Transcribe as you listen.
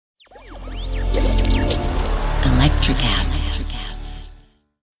Electrocast.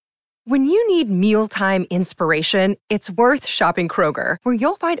 When you need mealtime inspiration, it's worth shopping Kroger, where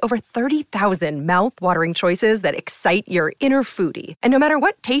you'll find over 30,000 mouth-watering choices that excite your inner foodie. And no matter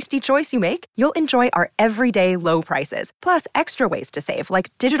what tasty choice you make, you'll enjoy our everyday low prices, plus extra ways to save,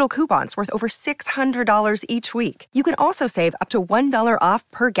 like digital coupons worth over $600 each week. You can also save up to $1 off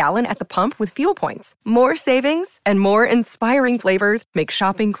per gallon at the pump with fuel points. More savings and more inspiring flavors make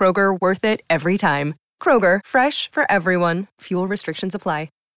shopping Kroger worth it every time. Kroger, fresh for everyone. Fuel restrictions apply.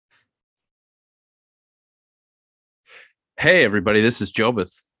 Hey, everybody, this is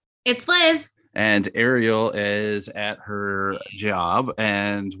Jobeth. It's Liz. And Ariel is at her job,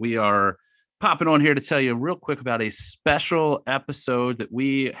 and we are popping on here to tell you real quick about a special episode that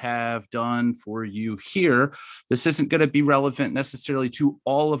we have done for you here. This isn't going to be relevant necessarily to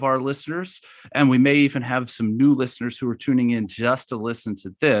all of our listeners, and we may even have some new listeners who are tuning in just to listen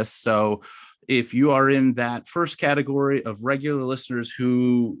to this. So if you are in that first category of regular listeners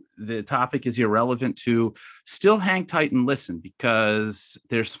who the topic is irrelevant to, still hang tight and listen, because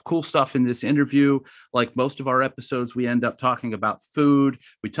there's some cool stuff in this interview. Like most of our episodes, we end up talking about food,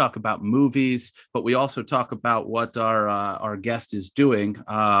 we talk about movies, but we also talk about what our guest is doing.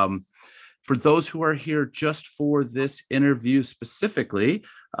 For those who are here just for this interview specifically,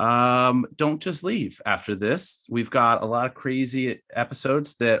 don't just leave after this. We've got a lot of crazy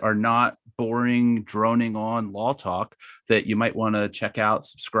episodes that are not boring, droning on law talk that you might want to check out,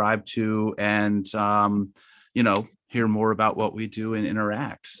 subscribe to, and, hear more about what we do and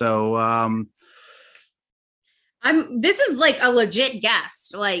interact. So this is like a legit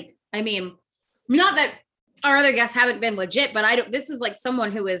guest. Like, I mean, not that our other guests haven't been legit, but this is like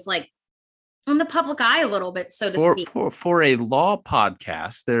someone who is like on the public eye a little bit, so to speak. For a law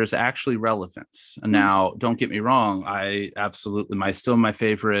podcast, there's actually relevance. And now, don't get me wrong, my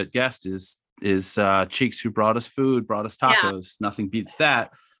favorite guest is Cheeks, who brought us food, brought us tacos. Yeah. Nothing beats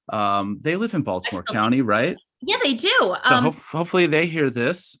that. They live in Baltimore County, right? Yeah, they do. So hopefully they hear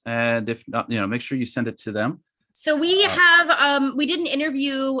this, and if not, make sure you send it to them. So we did an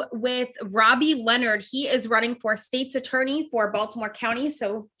interview with Robbie Leonard. He is running for state's attorney for Baltimore County.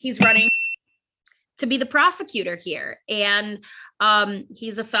 So he's running to be the prosecutor here. And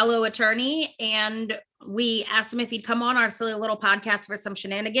he's a fellow attorney. And we asked him if he'd come on our silly little podcast for some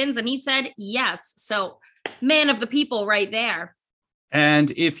shenanigans. And he said yes. So man of the people right there.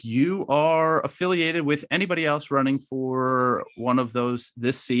 And if you are affiliated with anybody else running for one of this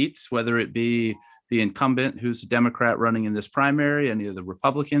seats, whether it be the incumbent who's a Democrat running in this primary, any of the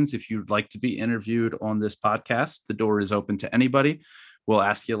Republicans, if you'd like to be interviewed on this podcast, the door is open to anybody. We'll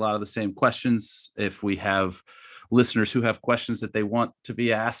ask you a lot of the same questions. If we have listeners who have questions that they want to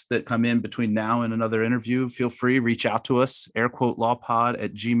be asked that come in between now and another interview, feel free, reach out to us,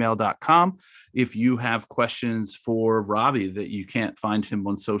 airquotelawpod@gmail.com. If you have questions for Robbie that you can't find him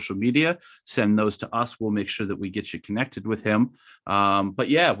on social media, send those to us. We'll make sure that we get you connected with him. But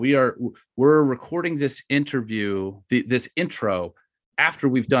yeah, we're recording this interview, this intro, after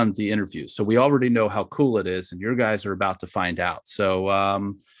we've done the interview. So we already know how cool it is, and your guys are about to find out.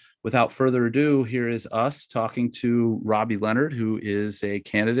 So without further ado, here is us talking to Robbie Leonard, who is a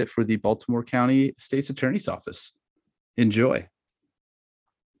candidate for the Baltimore County State's Attorney's Office. Enjoy.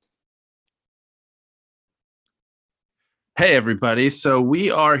 Hey, everybody. So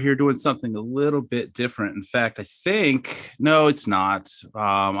we are here doing something a little bit different. In fact, no, it's not.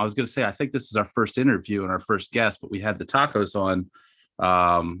 I was going to say, I think this is our first interview and our first guest, but we had the tacos on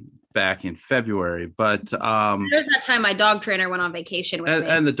back in February. But there's that time my dog trainer went on vacation with me.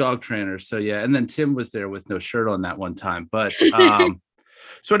 And the dog trainer. So yeah. And then Tim was there with no shirt on that one time. But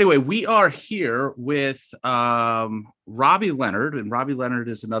so anyway, we are here with Robbie Leonard, and Robbie Leonard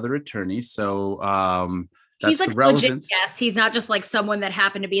is another attorney. So he's like a legit guest. He's not just like someone that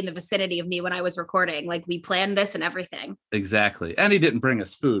happened to be in the vicinity of me when I was recording. Like, we planned this and everything. Exactly. And he didn't bring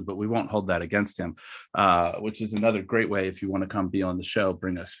us food, but we won't hold that against him, which is another great way. If you want to come be on the show,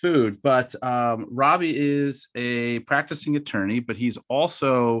 bring us food. But Robbie is a practicing attorney, but he's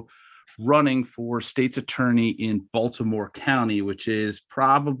also running for state's attorney in Baltimore County, which is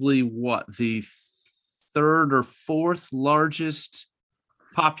probably the third or fourth largest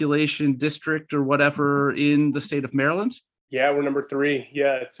population district or whatever in the state of Maryland. Yeah, we're number 3.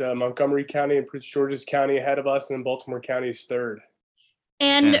 Yeah, it's Montgomery County and Prince George's County ahead of us, and then Baltimore County is third.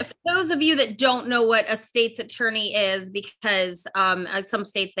 And for those of you that don't know what a state's attorney is, because some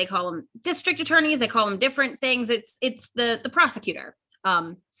states, they call them district attorneys, they call them different things. It's the prosecutor.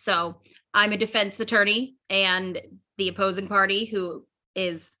 So I'm a defense attorney, and the opposing party, who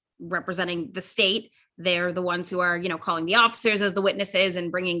is representing the state, they're the ones who are, calling the officers as the witnesses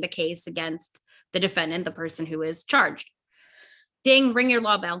and bringing the case against the defendant, the person who is charged. Ding, ring your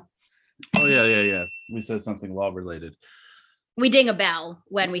law bell. Oh, yeah. We said something law related. We ding a bell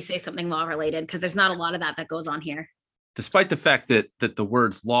when we say something law related because there's not a lot of that goes on here. Despite the fact that the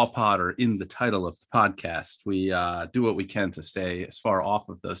words law pod are in the title of the podcast, we do what we can to stay as far off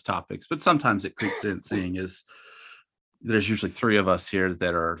of those topics. But sometimes it creeps in, seeing as there's usually three of us here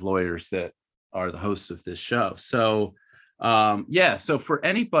that are lawyers that are the hosts of this show. So, so for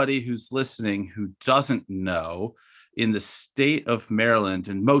anybody who's listening who doesn't know, in the state of Maryland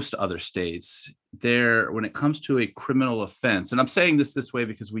and most other states, when it comes to a criminal offense, and I'm saying this way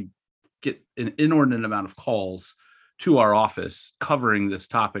because we get an inordinate amount of calls to our office covering this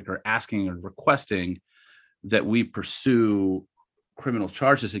topic or asking and requesting that we pursue criminal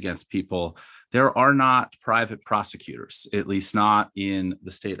charges against people. There are not private prosecutors, at least not in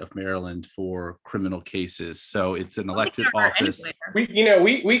the state of Maryland, for criminal cases. So it's an elected office. We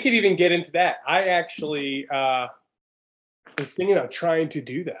could even get into that. I actually was thinking about trying to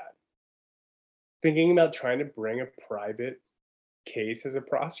do that. Thinking about trying to bring a private case as a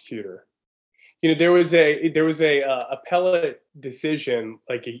prosecutor. There was a appellate decision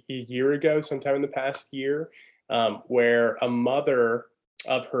like a year ago, sometime in the past year, where a mother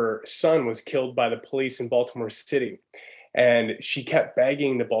of her son was killed by the police in Baltimore City. And she kept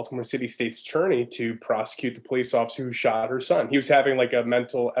begging the Baltimore City State's attorney to prosecute the police officer who shot her son. He was having like a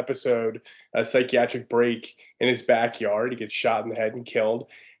mental episode, a psychiatric break in his backyard. He gets shot in the head and killed.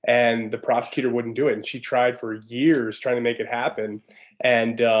 And the prosecutor wouldn't do it. And she tried for years trying to make it happen.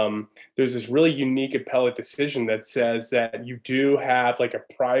 And there's this really unique appellate decision that says that you do have like a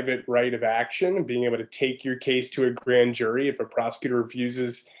private right of action and being able to take your case to a grand jury if a prosecutor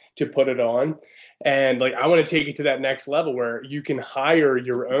refuses to put it on. And like, I want to take it to that next level where you can hire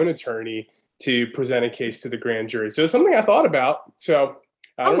your own attorney to present a case to the grand jury. So it's something I thought about. So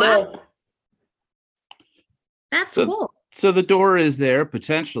I don't know. That's cool. So the door is there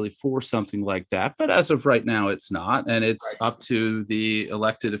potentially for something like that, but as of right now, it's not. And it's up to the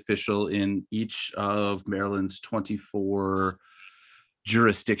elected official in each of Maryland's 24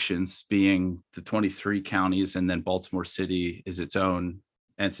 jurisdictions, being the 23 counties, and then Baltimore City is its own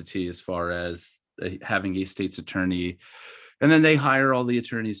entity as far as having a state's attorney. And then they hire all the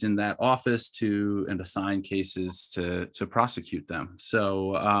attorneys in that office and assign cases to prosecute them.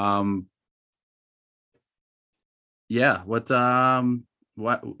 So,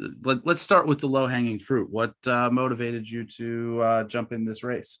 let's start with the low-hanging fruit. What motivated you to jump in this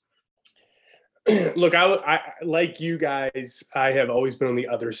race? Look, I like you guys, I have always been on the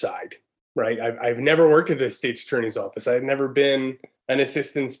other side, right? I've never worked at the state's attorney's office. I've never been an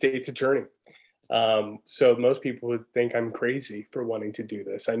assistant state's attorney. So most people would think I'm crazy for wanting to do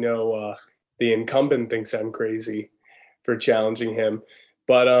this. I know the incumbent thinks I'm crazy for challenging him,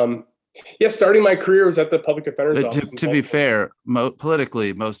 but starting my career was at the public defender's office. To be fair,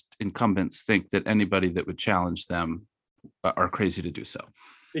 politically, most incumbents think that anybody that would challenge them are crazy to do so.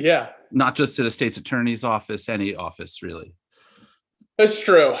 Yeah. Not just to the state's attorney's office, any office, really. That's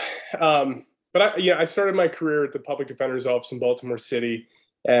true. But I started my career at the public defender's office in Baltimore City.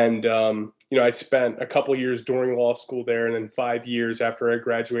 And, I spent a couple of years during law school there, and then 5 years after I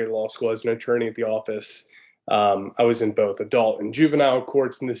graduated law school as an attorney at the office. I was in both adult and juvenile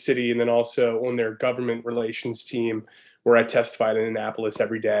courts in the city, and then also on their government relations team, where I testified in Annapolis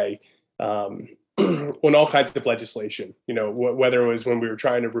every day on all kinds of legislation, whether it was when we were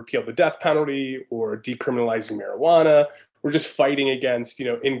trying to repeal the death penalty or decriminalizing marijuana, or just fighting against,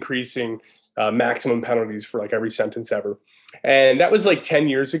 increasing maximum penalties for like every sentence ever. And that was like 10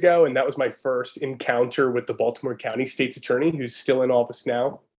 years ago. And that was my first encounter with the Baltimore County State's Attorney, who's still in office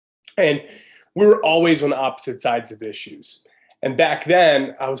now. And we were always on opposite sides of issues. And back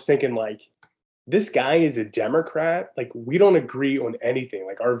then I was thinking like, this guy is a Democrat. Like, we don't agree on anything.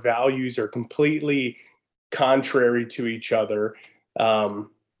 Like, our values are completely contrary to each other. And,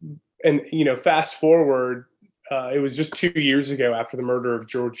 fast forward, it was just 2 years ago after the murder of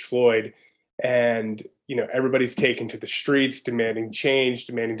George Floyd. And, everybody's taken to the streets, demanding change,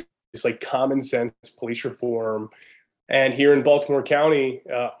 demanding just like common sense police reform. And here in Baltimore County,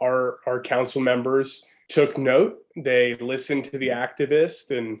 our council members took note. They listened to the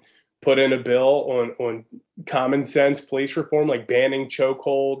activists and put in a bill on common sense police reform, like banning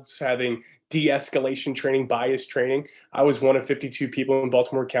chokeholds, having de-escalation training, bias training. I was one of 52 people in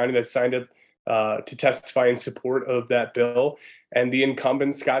Baltimore County that signed up to testify in support of that bill. And the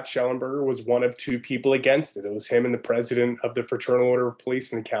incumbent, Scott Schellenberger, was one of two people against it. It was him and the president of the Fraternal Order of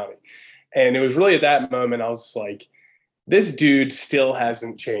Police in the county. And it was really at that moment I was like, this dude still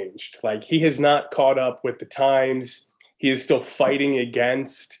hasn't changed. Like, he has not caught up with the times. He is still fighting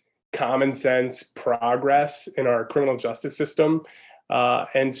against common sense progress in our criminal justice system.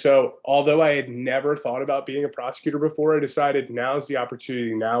 And so although I had never thought about being a prosecutor before, I decided now's the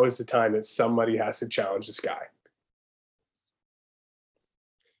opportunity. Now is the time that somebody has to challenge this guy.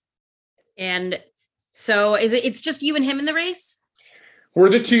 And so it's just you and him in the race? We're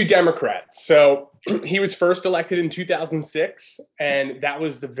the two Democrats. So he was first elected in 2006, and that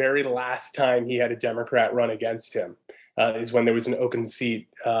was the very last time he had a Democrat run against him, is when there was an open seat.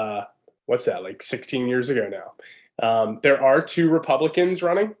 What's that, like 16 years ago now? There are two Republicans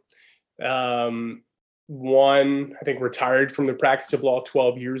running. One, I think, retired from the practice of law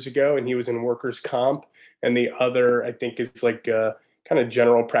 12 years ago, and he was in workers' comp. And the other, I think, is like kind of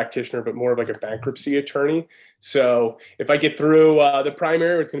general practitioner, but more of like a bankruptcy attorney. So if I get through the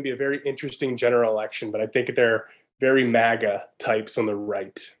primary, it's going to be a very interesting general election, but I think they're very MAGA types on the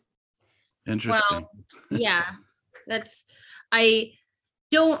right. Interesting. Well, yeah, I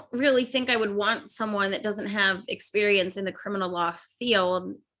don't really think I would want someone that doesn't have experience in the criminal law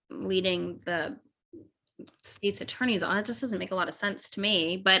field leading the state's attorneys on. It just doesn't make a lot of sense to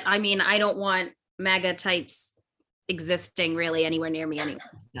me. But I mean, I don't want MAGA types existing really anywhere near me anyway.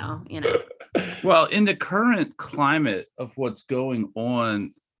 So, Well, in the current climate of what's going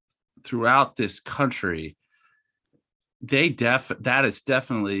on throughout this country, that is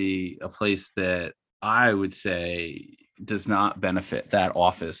definitely a place that I would say does not benefit that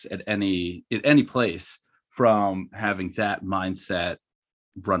office at any place from having that mindset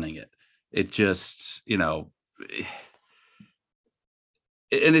running it. It just,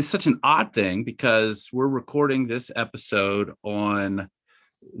 and it's such an odd thing because we're recording this episode on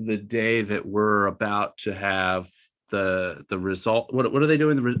the day that we're about to have the result. What are they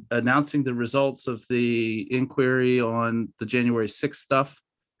doing? Announcing the results of the inquiry on the January 6th stuff.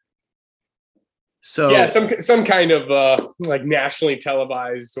 So yeah, some kind of like nationally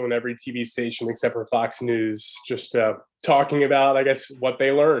televised on every TV station except for Fox News, just talking about, I guess, what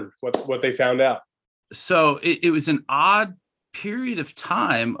they learned, what they found out. So it was an odd period of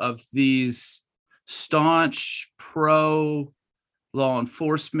time of these staunch pro law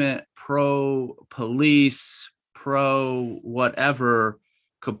enforcement, pro police, pro whatever,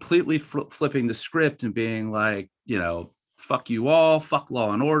 completely flipping the script and being like, fuck you all, fuck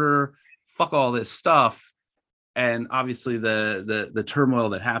law and order, fuck all this stuff. And obviously the turmoil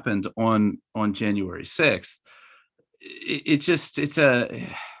that happened on January 6th,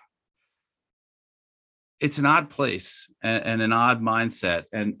 it's an odd place and an odd mindset,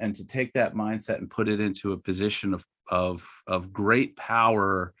 and to take that mindset and put it into a position of great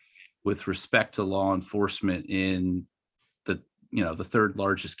power with respect to law enforcement in the third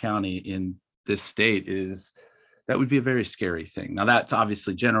largest county in this state that would be a very scary thing. Now that's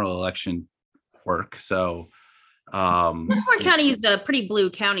obviously general election work. So Baltimore County is a pretty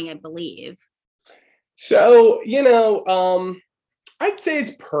blue county, I believe. So, I'd say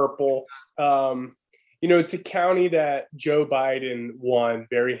it's purple. It's a county that Joe Biden won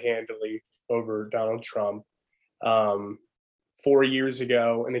very handily over Donald Trump. 4 years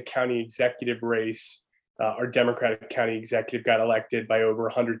ago in the county executive race, our Democratic county executive got elected by over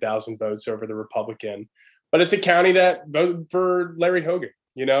 100,000 votes over the Republican. But it's a county that voted for Larry Hogan,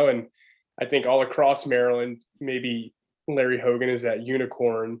 and I think all across Maryland, maybe Larry Hogan is that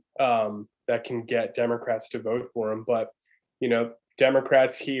unicorn that can get Democrats to vote for him. But,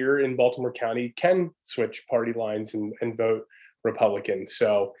 Democrats here in Baltimore County can switch party lines and vote Republican.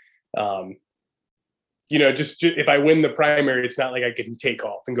 So, just if I win the primary, it's not like I can take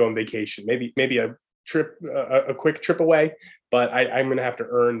off and go on vacation. Maybe a quick trip away, but I'm going to have to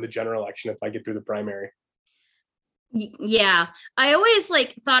earn the general election if I get through the primary. Yeah, I always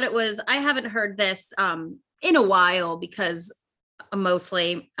thought it was. I haven't heard this in a while because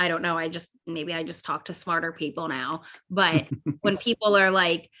mostly, I don't know. I just talk to smarter people now. But when people are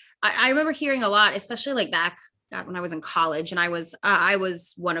I remember hearing a lot, especially back when I was in college, and I was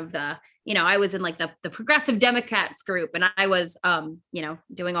one of the, I was in the progressive Democrats group, and I was,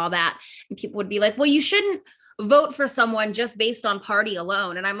 doing all that. And people would be like, well, you shouldn't vote for someone just based on party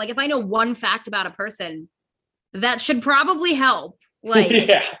alone. And I'm like, if I know one fact about a person, that should probably help.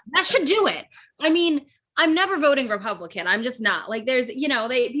 Yeah. That should do it. I mean, I'm never voting Republican. I'm just not. There's,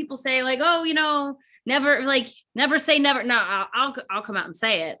 people say never say never. No, I'll come out and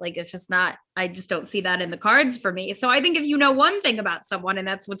say it. It's just not, I just don't see that in the cards for me. So I think if you know one thing about someone and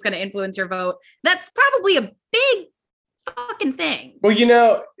that's what's going to influence your vote, that's probably a big fucking thing. Well,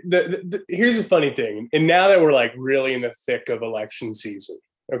 here's a funny thing. And now that we're really in the thick of election season,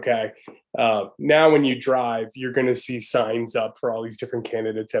 okay. Now when you drive, you're going to see signs up for all these different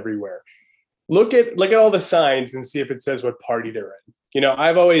candidates everywhere. Look at all the signs and see if it says what party they're in.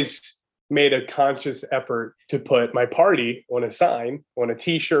 I've always made a conscious effort to put my party on a sign, on a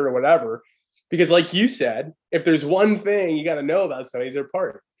t-shirt or whatever, because like you said, if there's one thing you got to know about somebody, it's their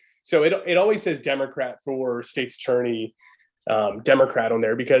party. So it always says Democrat for state's attorney, Democrat on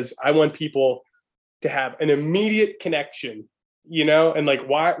there, because I want people to have an immediate connection, and like,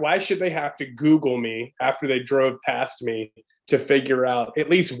 why should they have to Google me after they drove past me to figure out at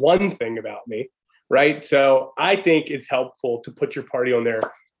least one thing about me, right? So I think it's helpful to put your party on there.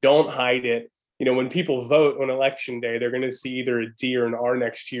 Don't hide it. When people vote on election day, they're going to see either a D or an R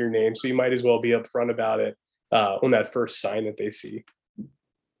next to your name. So you might as well be upfront about it on that first sign that they see.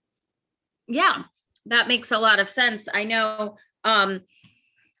 Yeah, that makes a lot of sense. I know,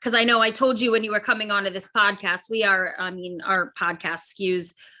 because I told you when you were coming onto this podcast, our podcast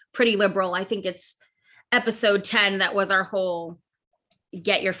skews pretty liberal. I think it's episode 10 that was our whole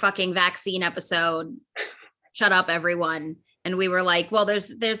get your fucking vaccine episode. Shut up, everyone. And we were like, well,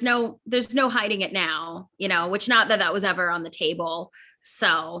 there's no hiding it now, which not that was ever on the table.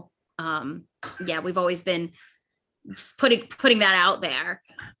 So we've always been just putting that out there.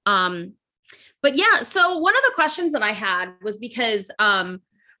 But yeah, so one of the questions that I had was because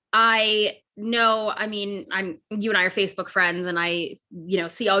I know, you and I are Facebook friends, and I,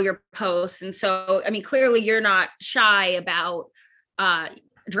 see all your posts. And so, clearly you're not shy about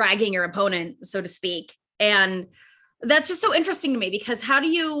dragging your opponent, so to speak. And that's just so interesting to me, because how do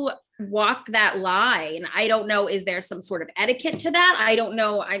you walk that line? I don't know. Is there some sort of etiquette to that? I don't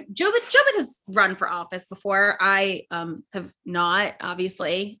know. Jobeth has run for office before. I have not,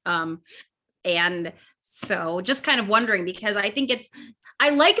 obviously. And so just kind of wondering, because I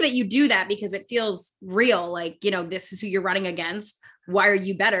like that you do that, because it feels real. Like, this is who you're running against. Why are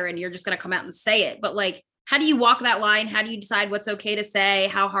you better? And you're just going to come out and say it. But like, how do you walk that line? How do you decide what's okay to say?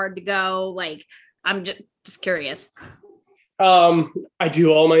 How hard to go? Like, I'm just curious. I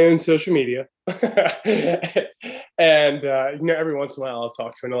do all my own social media. And, every once in a while I'll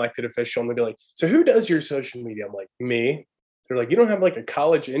talk to an elected official and they'll be like, so who does your social media? I'm like, me. They're like, you don't have like a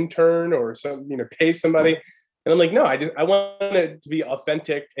college intern or some, pay somebody. And I'm like, no, I want it to be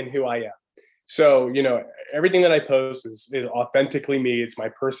authentic and who I am. So, everything that I post is authentically me. It's my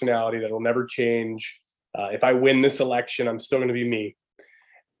personality that will never change. If I win this election, I'm still going to be me.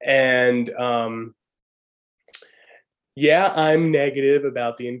 And, I'm negative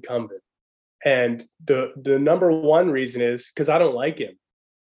about the incumbent. And the number one reason is because I don't like him.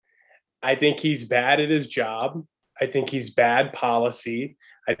 I think he's bad at his job. I think he's bad policy.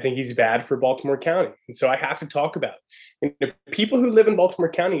 I think he's bad for Baltimore County. And so I have to talk about it. And the people who live in Baltimore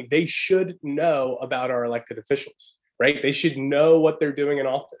County, they should know about our elected officials, right? They should know what they're doing in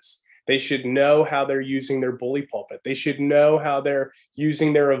office. They should know how they're using their bully pulpit. They should know how they're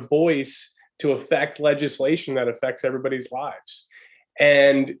using their voice to affect legislation that affects everybody's lives.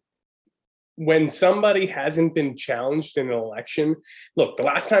 And when somebody hasn't been challenged in an election, look, the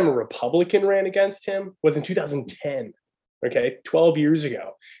last time a Republican ran against him was in 2010, okay, 12 years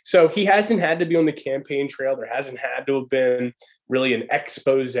ago. So he hasn't had to be on the campaign trail. There hasn't had to have been really an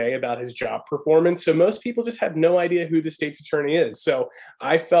expose about his job performance. So most people just have no idea who the state's attorney is. So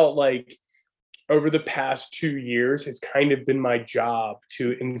I felt like over the past 2 years, it's kind of been my job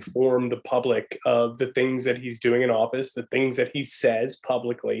to inform the public of the things that he's doing in office, the things that he says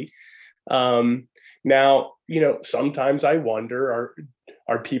publicly. Now, sometimes I wonder,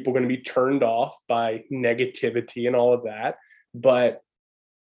 are people going to be turned off by negativity and all of that? But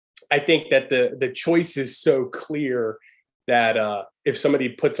I think that the choice is so clear that if somebody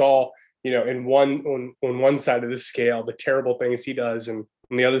puts all, in on one side of the scale, the terrible things he does, and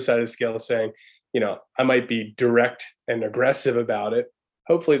on the other side of the scale saying, I might be direct and aggressive about it,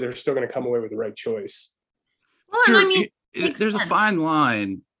 hopefully they're still going to come away with the right choice. Well, there's a fine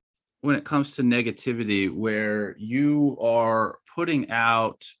line when it comes to negativity where you are putting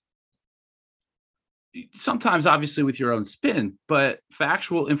out, sometimes obviously with your own spin, but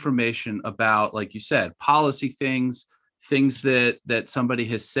factual information about, like you said, policy things that somebody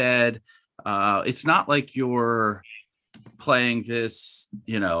has said. It's not like you're playing this,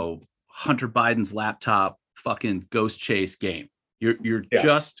 Hunter Biden's laptop fucking ghost chase game. You're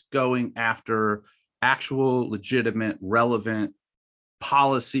just going after actual, legitimate, relevant,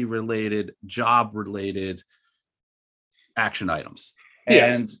 policy related, job related action items.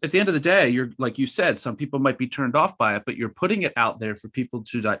 Yeah. And at the end of the day, you're, like you said, some people might be turned off by it, but you're putting it out there for people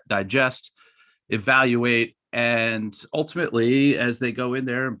to digest, evaluate, and ultimately, as they go in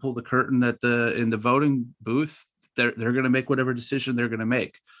there and pull the curtain in the voting booth, they're going to make whatever decision they're going to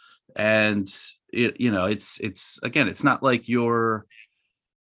make. And it's again, it's not like you're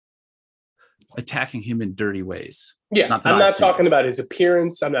attacking him in dirty ways. Yeah, I'm not talking about his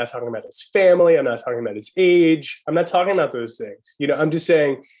appearance. I'm not talking about his family. I'm not talking about his age. I'm not talking about those things. I'm just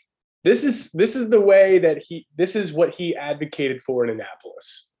saying this is the way that this is what he advocated for in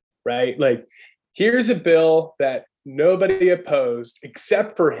Annapolis, right? Like, here's a bill that nobody opposed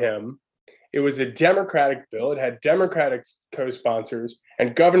except for him. It was a Democratic bill. It had Democratic co-sponsors,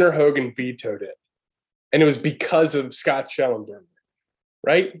 and Governor Hogan vetoed it. And it was because of Scott Schellenberger,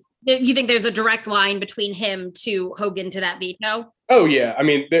 right? You think there's a direct line between him to Hogan to that veto? Oh yeah, I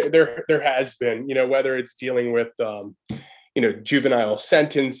mean there has been, whether it's dealing with juvenile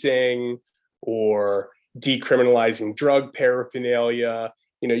sentencing or decriminalizing drug paraphernalia.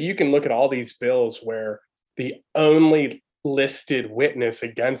 You can look at all these bills where the only listed witness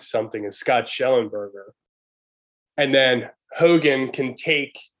against something is Scott Schellenberger, and then Hogan can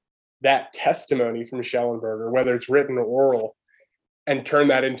take that testimony from Schellenberger, whether it's written or oral, and turn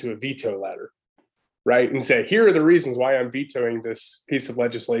that into a veto letter, right? And say, here are the reasons why I'm vetoing this piece of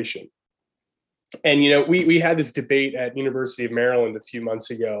legislation. And, we had this debate at University of Maryland a few months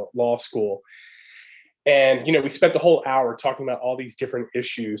ago, law school. And, we spent the whole hour talking about all these different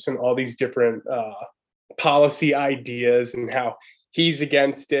issues and all these different policy ideas and how he's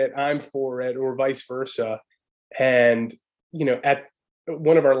against it, I'm for it, or vice versa. And, at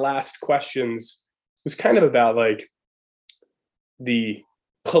one of our last questions was kind of about like the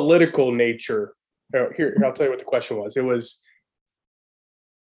political nature. Here, I'll tell you what the question was. It was,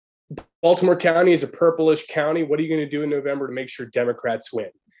 Baltimore County is a purplish county. What are you going to do in November to make sure Democrats win?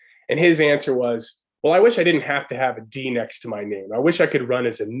 And his answer was, well, I wish I didn't have to have a D next to my name. I wish I could run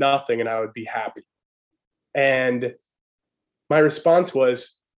as a nothing and I would be happy. And my response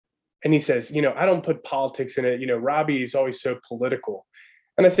was, and he says, I don't put politics in it. Robbie is always so political.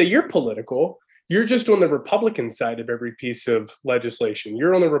 And I say, you're political. You're just on the Republican side of every piece of legislation.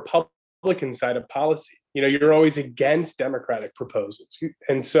 You're on the Republican side of policy. You're always against Democratic proposals.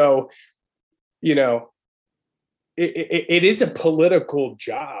 And so, it is a political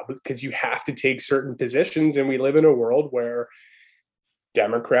job because you have to take certain positions. And we live in a world where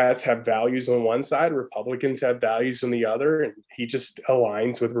Democrats have values on one side, Republicans have values on the other, and he just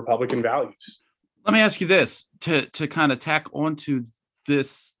aligns with Republican values. Let me ask you this to kind of tack onto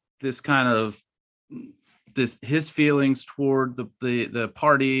this kind of his feelings toward the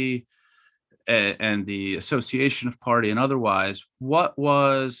party and the association of party and otherwise. What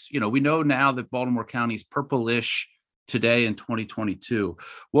was, we know now that Baltimore County is purplish today in 2022.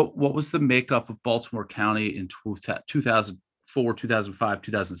 What was the makeup of Baltimore County in 2004, 2005,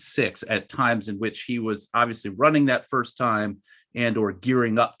 2006, at times in which he was obviously running that first time and or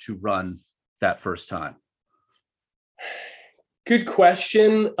gearing up to run that first time? Good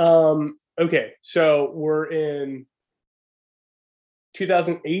question. Okay, so we're in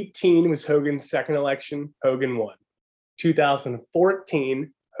 2018 was Hogan's second election. Hogan won.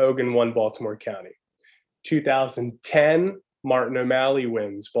 2014, Hogan won Baltimore County. 2010, Martin O'Malley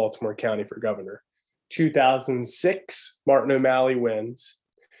wins Baltimore County for governor. 2006, Martin O'Malley wins.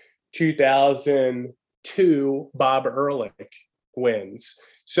 2002, Bob Ehrlich wins.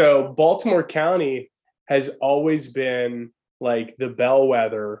 So Baltimore County has always been like the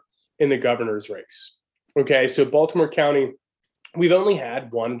bellwether in the governor's race. Okay, so Baltimore County, we've only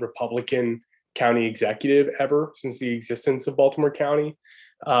had one Republican county executive ever since the existence of Baltimore County.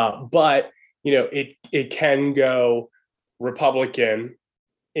 But, it can go Republican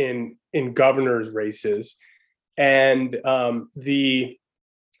in governor's races. And the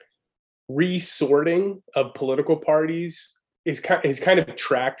resorting of political parties is kind of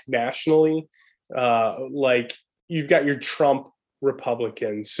tracked nationally. Like you've got your Trump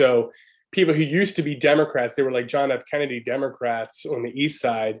Republicans. So people who used to be Democrats, they were like John F. Kennedy Democrats on the east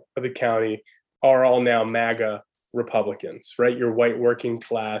side of the county, are all now MAGA Republicans, right? Your white working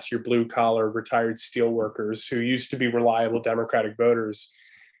class, your blue collar retired steel workers who used to be reliable Democratic voters.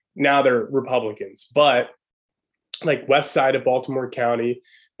 Now they're Republicans. But like west side of Baltimore County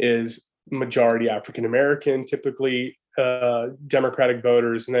is majority African American, typically Democratic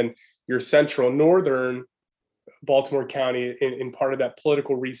voters. And then your central northern Baltimore County, in part of that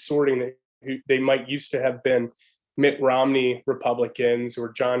political resorting, that they might used to have been Mitt Romney Republicans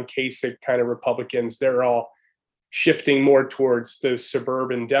or John Kasich kind of Republicans. They're all shifting more towards those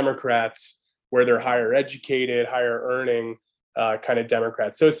suburban Democrats where they're higher educated, higher earning kind of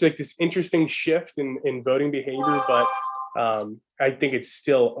Democrats. So it's like this interesting shift in voting behavior, but I think it's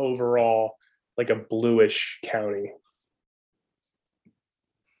still overall like a bluish county.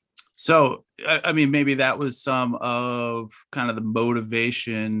 So, I mean, maybe that was some of kind of the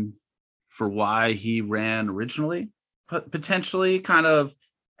motivation for why he ran originally, potentially kind of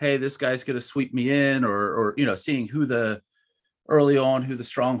hey, this guy's going to sweep me in, or seeing who the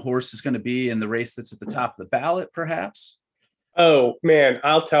strong horse is going to be in the race that's at the top of the ballot, perhaps? Oh man,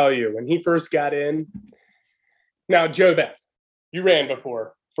 I'll tell you, when he first got in. Now, Joe Beth, you ran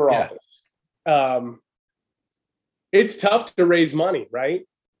before for office. It's tough to raise money, right?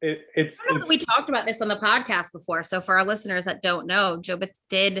 We talked about this on the podcast before. So for our listeners that don't know, Joe Beth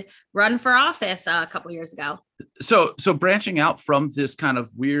did run for office a couple years ago. So branching out from this kind of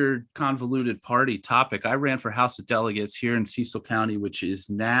weird, convoluted party topic, I ran for House of Delegates here in Cecil County, which is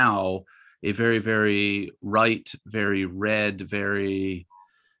now a very, very right, very red, very,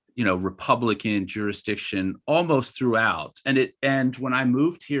 Republican jurisdiction almost throughout. And when I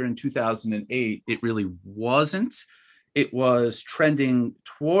moved here in 2008, it really wasn't. It was trending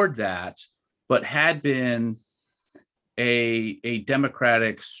toward that, but had been a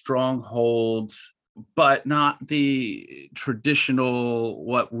Democratic stronghold, but not the traditional,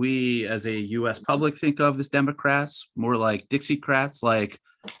 what we as a U.S. public think of as Democrats, more like Dixiecrats, like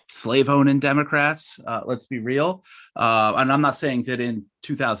slave-owning Democrats. Let's be real. And I'm not saying that in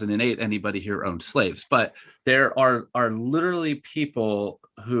 2008 anybody here owned slaves, but there are literally people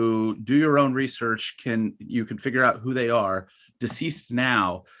who do your own research. You can figure out who they are, deceased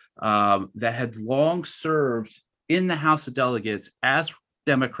now, that had long served in the House of Delegates as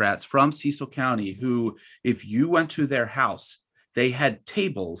Democrats from Cecil County, who, if you went to their house, they had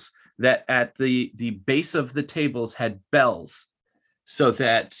tables that at the base of the tables had bells, so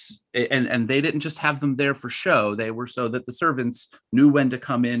that, and they didn't just have them there for show. They were so that the servants knew when to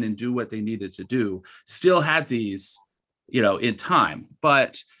come in and do what they needed to do. Still had these, in time,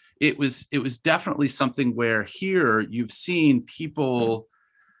 but it was definitely something where here you've seen people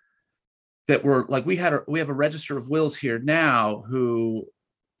that were like, we have a register of wills here now who,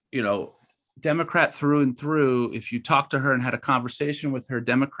 Democrat through and through. If you talk to her and had a conversation with her,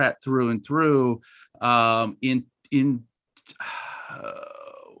 Democrat through and through. In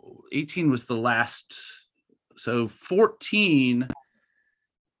 18 was the last, so 14,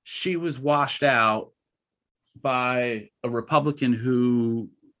 she was washed out by a Republican who,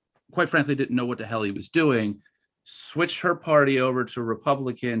 quite frankly, didn't know what the hell he was doing, switched her party over to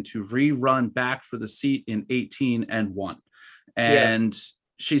Republican to rerun back for the seat in 18 and won. And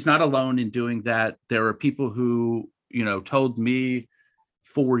she's not alone in doing that. There are people who, told me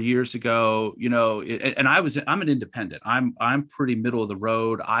 4 years ago, and I'm an independent. I'm pretty middle of the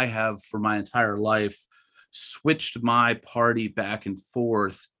road. I have for my entire life switched my party back and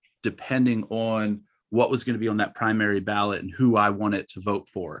forth depending on what was going to be on that primary ballot and who I wanted to vote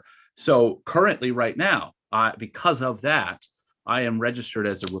for. So currently right now, because of that, I am registered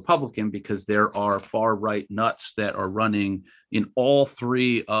as a Republican because there are far right nuts that are running in all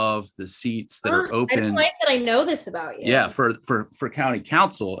three of the seats that are open. I don't like that I know this about you. Yeah, for county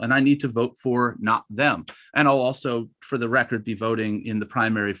council, and I need to vote for not them. And I'll also, for the record, be voting in the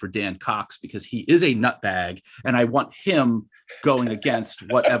primary for Dan Cox because he is a nutbag, and I want him going against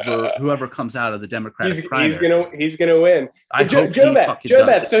whoever comes out of the Democratic primary. He's gonna win. Joe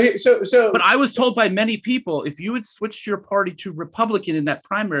Beth. So. But I was told by many people, if you had switched your party to Republican in that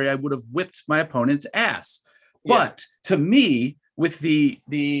primary, I would have whipped my opponent's ass. Yeah. But to me, with the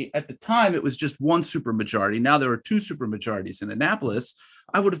at the time, it was just one supermajority. Now there are two supermajorities in Annapolis.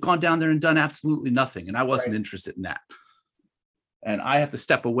 I would have gone down there and done absolutely nothing, and I wasn't interested in that. And I have to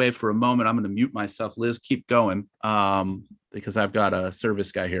step away for a moment. I'm going to mute myself. Liz, keep going, because I've got a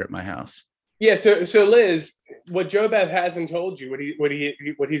service guy here at my house. Yeah. So Liz, what Joe Beth hasn't told you, what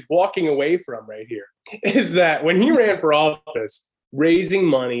he's walking away from right here, is that when he ran for office, raising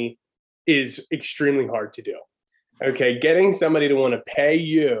money is extremely hard to do. Okay, getting somebody to want to pay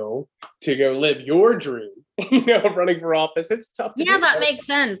you to go live your dream, running for office, it's tough to do. Yeah, that makes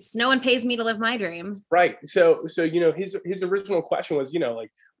sense. No one pays me to live my dream. Right. So his original question was,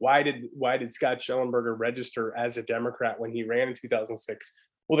 why did Scott Schellenberger register as a Democrat when he ran in 2006?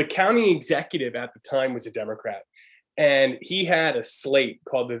 Well, the county executive at the time was a Democrat, and he had a slate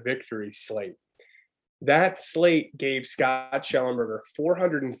called the Victory Slate. That slate gave Scott Schellenberger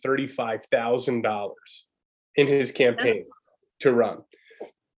 $435,000 in his campaign to run.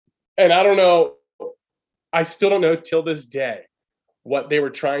 And I still don't know till this day what they were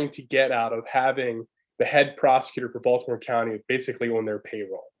trying to get out of having the head prosecutor for Baltimore County basically on their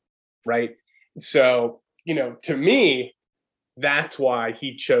payroll, right? So, to me, that's why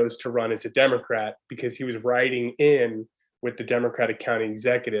he chose to run as a Democrat, because he was riding in with the Democratic county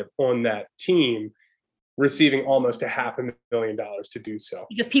executive on that team, receiving almost $500,000 to do so.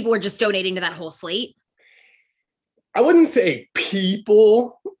 Because people were just donating to that whole slate? I wouldn't say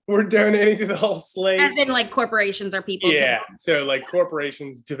people were donating to the whole slate. As in like corporations or people. Yeah. So like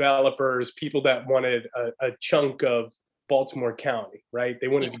corporations, developers, people that wanted a chunk of Baltimore County, right? They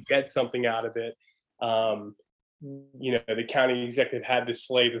wanted to get something out of it. The county executive had this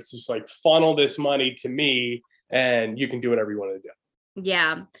slate that's just like, funnel this money to me and you can do whatever you want to do.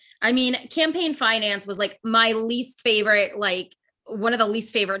 Yeah. I mean, campaign finance was like my least favorite, like one of the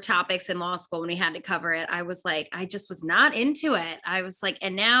least favorite topics in law school when we had to cover it. I was like, I just was not into it. I was like,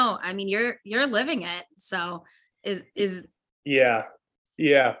 and now, I mean, you're living it. So Yeah.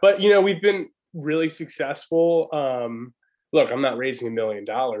 But we've been really successful. Look, I'm not raising $1 million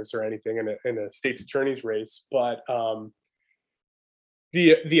or anything in a state's attorney's race, but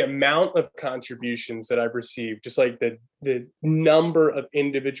the amount of contributions that I've received, just like the number of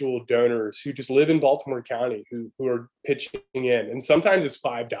individual donors who just live in Baltimore County who are pitching in, and sometimes it's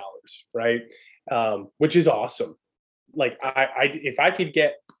 $5, right? Which is awesome. Like if I could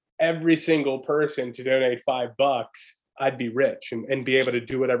get every single person to donate $5, I'd be rich and be able to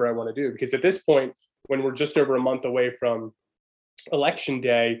do whatever I want to do. Because at this point, when we're just over a month away from election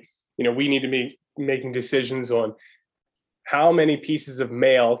day, we need to be making decisions on how many pieces of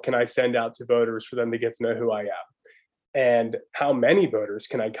mail can I send out to voters for them to get to know who I am, and how many voters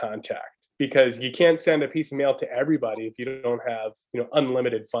can I contact, because you can't send a piece of mail to everybody if you don't have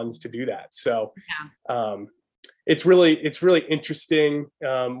unlimited funds to do that. So it's really interesting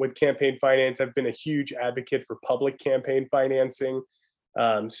with campaign finance. I've been a huge advocate for public campaign financing.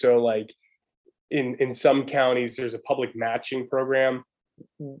 So like in some counties, there's a public matching program.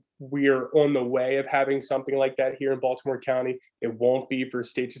 We're on the way of having something like that here in Baltimore County. It won't be for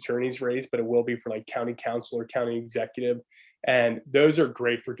state's attorney's race, but it will be for like county council or county executive. And those are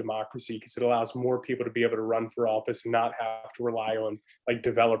great for democracy because it allows more people to be able to run for office and not have to rely on like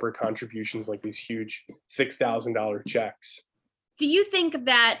developer contributions, like these huge $6,000 checks. Do you think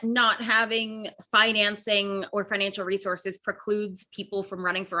that not having financing or financial resources precludes people from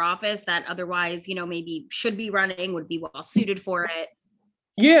running for office that otherwise, maybe should be running, would be well suited for it?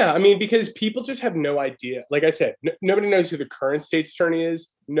 Yeah, I mean, because people just have no idea. Like I said, nobody knows who the current state's attorney is.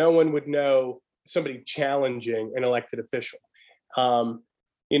 No one would know somebody challenging an elected official. I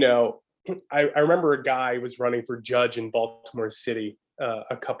remember a guy was running for judge in Baltimore City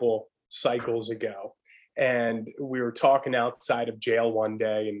a couple cycles ago. And we were talking outside of jail one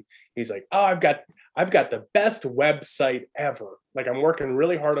day, and he's like, "Oh, I've got the best website ever. Like, I'm working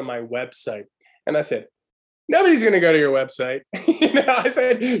really hard on my website." And I said, "Nobody's going to go to your website." I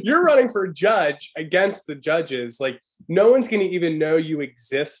said, "You're running for judge against the judges. Like, no one's going to even know you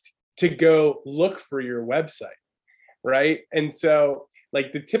exist to go look for your website." Right. And so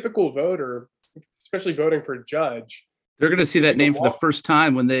like the typical voter, especially voting for a judge, they're going to see that name for the first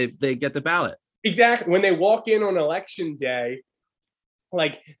time when they get the ballot. Exactly. When they walk in on election day,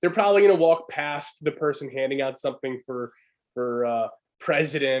 like they're probably going to walk past the person handing out something for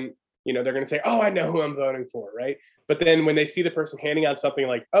president. They're going to say, "Oh, I know who I'm voting for." Right. But then when they see the person handing out something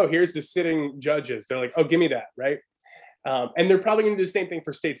like, "Oh, here's the sitting judges," they're like, "Oh, give me that." Right. And they're probably going to do the same thing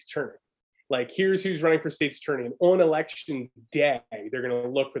for state's attorney. Like, here's who's running for state's attorney. And on election day, they're going to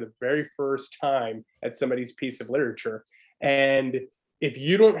look for the very first time at somebody's piece of literature. And if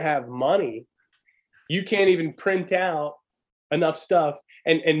you don't have money, you can't even print out enough stuff.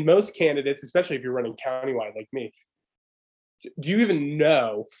 And most candidates, especially if you're running countywide like me, do you even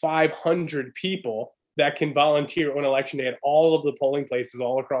know 500 people that can volunteer on election day at all of the polling places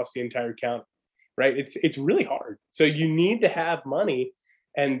all across the entire county, right? It's really hard. So you need to have money,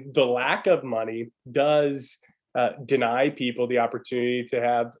 and the lack of money does deny people the opportunity to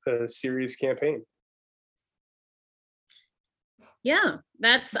have a serious campaign. Yeah,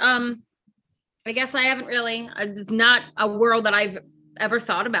 that's I guess I haven't really, it's not a world that I've ever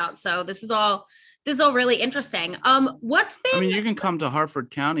thought about. So this is all really interesting. What's been, I mean, you can come to Harford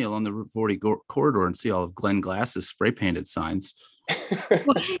County along the Route 40 corridor and see all of Glenn Glass's spray painted signs.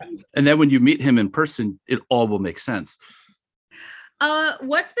 And then when you meet him in person, it all will make sense.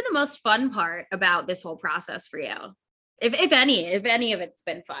 What's been the most fun part about this whole process for you? If any of it's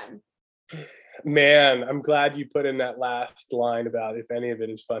been fun. Man, I'm glad you put in that last line about if any of it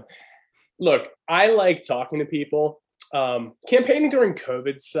is fun. Look, I like talking to people. Campaigning during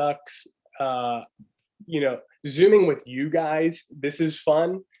COVID sucks. Zooming with you guys, this is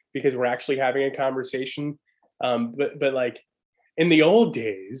fun because we're actually having a conversation. But like in the old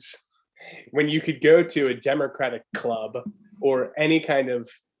days, when you could go to a Democratic club or any kind of,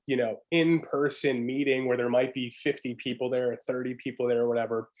 in-person meeting where there might be 50 people there or 30 people there or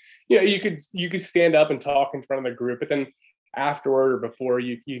whatever, you could stand up and talk in front of the group, but then afterward or before,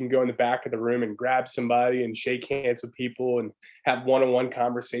 you can go in the back of the room and grab somebody and shake hands with people and have one-on-one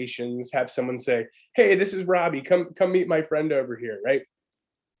conversations, have someone say, hey, this is Robbie, come meet my friend over here, right?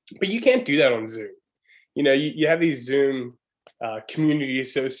 But you can't do that on Zoom. You have these Zoom community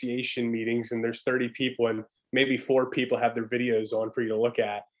association meetings, and there's 30 people and maybe 4 people have their videos on for you to look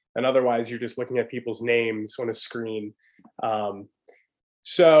at. And otherwise you're just looking at people's names on a screen.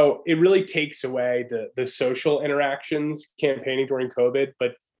 So it really takes away the social interactions campaigning during COVID.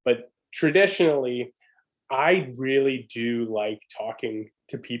 But traditionally, I really do like talking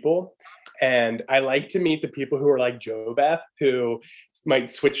to people. And I like to meet the people who are like Joe Beth, who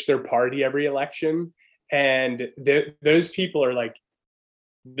might switch their party every election. And those people are like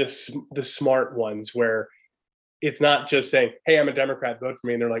the smart ones, where it's not just saying, hey, I'm a Democrat, vote for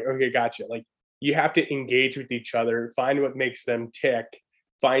me. And they're like, okay, gotcha. Like, you have to engage with each other, find what makes them tick,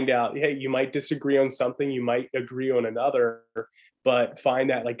 find out, hey, you might disagree on something, you might agree on another, but find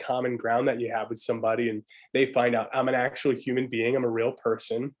that like common ground that you have with somebody, and they find out I'm an actual human being, I'm a real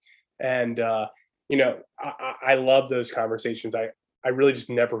person. And I love those conversations. I really just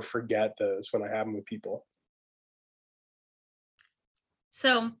never forget those when I have them with people.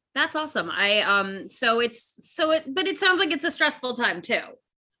 So that's awesome. But it sounds like it's a stressful time too.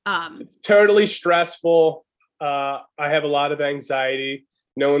 It's totally stressful. I have a lot of anxiety.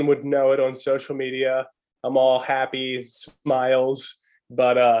 No one would know it on social media. I'm all happy, smiles,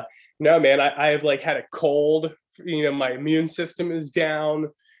 but no, man, I have like had a cold. My immune system is down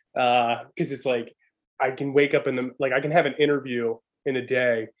because it's like I can wake up I can have an interview in a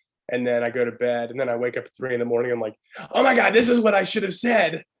day, and then I go to bed, and then I wake up at 3 a.m. I'm like, oh my God, this is what I should have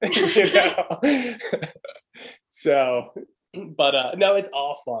said. So, but no, it's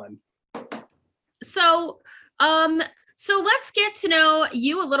all fun. So let's get to know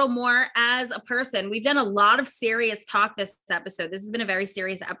you a little more as a person. We've done a lot of serious talk this episode. This has been a very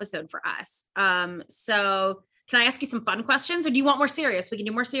serious episode for us. So can I ask you some fun questions, or do you want more serious? We can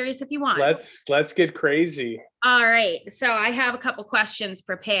do more serious if you want. Let's get crazy. All right. So I have a couple questions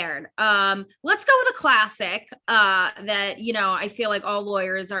prepared. Let's go with a classic that, I feel like all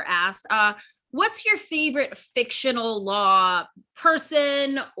lawyers are asked. What's your favorite fictional law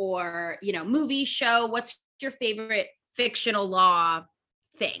person or, movie show? What's your favorite fictional law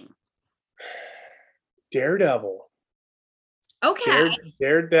thing? Daredevil. Okay.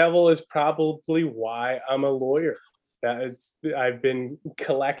 Daredevil is probably why I'm a lawyer. I've been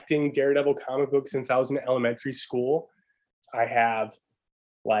collecting Daredevil comic books since I was in elementary school. I have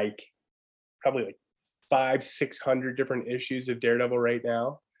probably 500-600 different issues of Daredevil right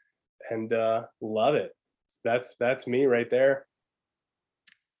now, and love it. That's me right there.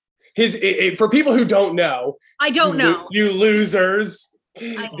 For people who don't know, I don't know, you losers.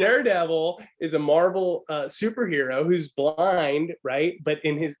 Daredevil is a Marvel superhero who's blind, right? But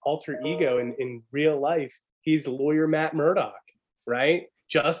in his alter ego, in real life, he's lawyer Matt Murdock, right?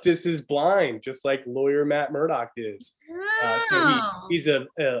 Justice is blind, just like lawyer Matt Murdock is. So he's a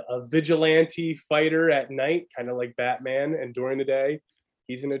vigilante fighter at night, kind of like Batman, and during the day,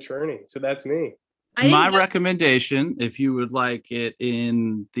 he's an attorney. So that's me. My recommendation, if you would like it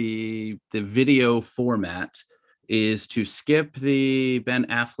in the video format, is to skip the Ben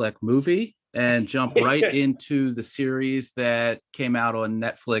Affleck movie and jump right into the series that came out on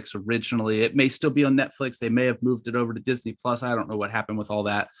Netflix originally. It may still be on Netflix. They may have moved it over to Disney Plus. I don't know what happened with all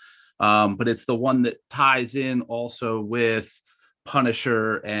that. But it's the one that ties in also with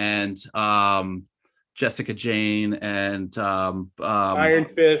Punisher and Jessica Jane and Iron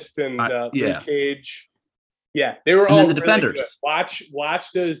Fist and Luke Cage. Yeah, they were all the really Defenders. Good.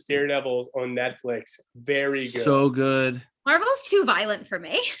 Watch those Daredevils on Netflix. Very good. So good. Marvel's too violent for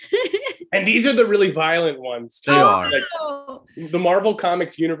me. And these are the really violent ones too. They are. The Marvel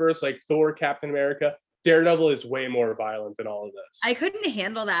Comics universe, like Thor, Captain America, Daredevil is way more violent than all of those. I couldn't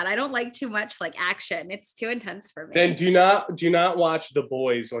handle that. I don't like too much action. It's too intense for me. Then do not watch The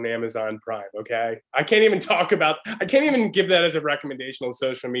Boys on Amazon Prime, okay? I can't even give that as a recommendation on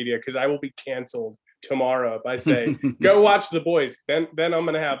social media because I will be canceled tomorrow if I say go watch The Boys. Then I'm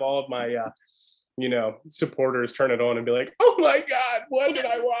gonna have all of my supporters turn it on and be like, oh my God, what did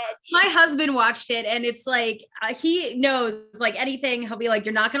I watch? My husband watched it, and it's like he knows anything, he'll be like,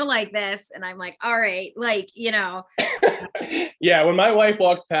 you're not gonna like this, and I'm like, all right, Yeah, when my wife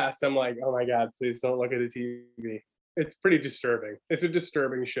walks past, I'm like, oh my God, please don't look at the TV. It's pretty disturbing. It's a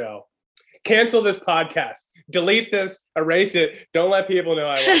disturbing show. Cancel this podcast. Delete this. Erase it. Don't let people know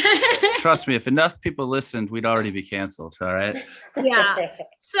I watched it. Trust me, if enough people listened, we'd already be canceled. All right. Yeah.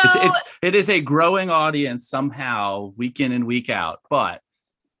 So it is a growing audience somehow, week in and week out. But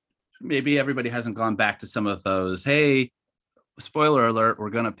maybe everybody hasn't gone back to some of those. Hey, spoiler alert, we're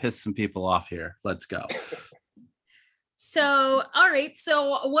going to piss some people off here. Let's go. So, all right.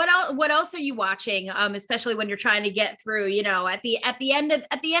 So what else are you watching? Especially when you're trying to get through, at the end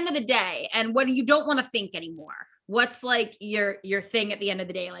of the day, and when you don't want to think anymore. What's like your thing at the end of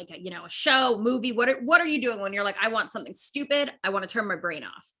the day? Like, a show, movie, what are you doing when you're like, I want something stupid. I want to turn my brain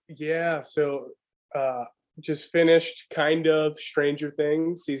off. Yeah. So, just finished kind of Stranger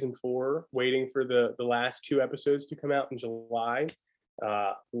Things season 4, waiting for the last 2 episodes to come out in July.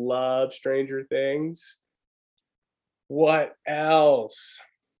 Love Stranger Things. What else?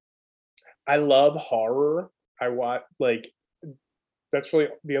 I love horror. I watch that's really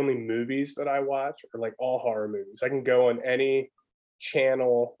the only movies that I watch are like all horror movies. I can go on any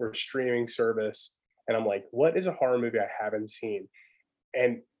channel or streaming service and I'm like, what is a horror movie I haven't seen?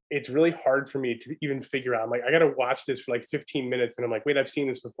 And it's really hard for me to even figure out. I'm like, I got to watch this for like 15 minutes. And I'm like, wait, I've seen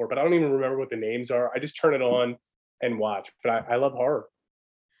this before, but I don't even remember what the names are. I just turn it on and watch. But I love horror.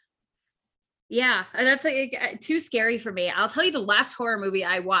 Yeah, that's like too scary for me. I'll tell you, the last horror movie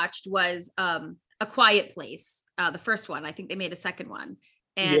I watched was A Quiet Place. The first one. I think they made a second one.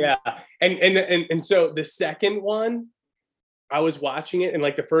 And yeah. And so the second one, I was watching it and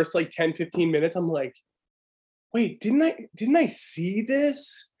like the first like 10, 15 minutes, I'm like, wait, didn't I see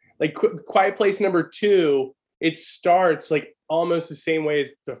this? Like Quiet Place number 2, it starts like almost the same way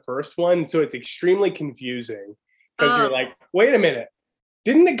as the first one. So it's extremely confusing because you're like, wait a minute,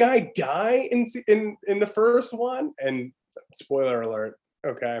 didn't the guy die in the first one? And spoiler alert.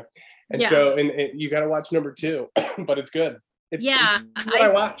 Okay. And so you got to watch number 2, but it's good. It's what I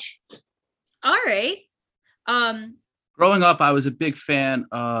watch. All right. Growing up, I was a big fan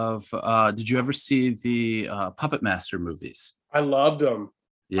of, did you ever see the Puppet Master movies? I loved them.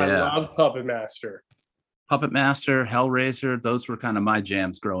 Yeah. I love Puppet Master. Puppet Master, Hellraiser, those were kind of my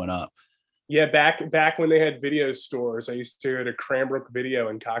jams growing up. Yeah, back when they had video stores, I used to go to Cranbrook Video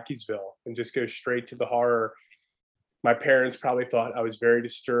in Cockeysville and just go straight to the horror. My parents probably thought I was very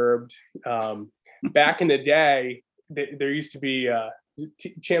disturbed. Back in the day, there used to be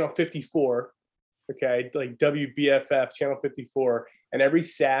Channel 54, okay, like WBFF, Channel 54. And every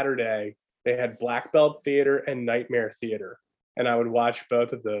Saturday, they had Black Belt Theater and Nightmare Theater. And I would watch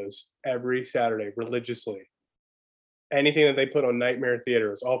both of those every Saturday religiously. Anything that they put on Nightmare Theater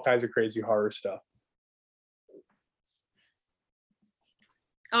was all kinds of crazy horror stuff.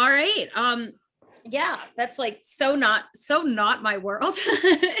 All right. Yeah, that's like so not my world.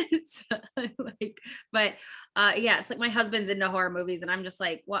 It's like, but yeah, it's like my husband's into horror movies and I'm just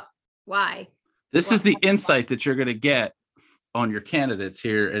like, what? Why? This is the insight that you're going to get on your candidates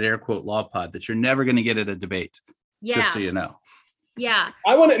here at Air Quote Law Pod that you're never going to get at a debate. Yeah. Just so you know. Yeah.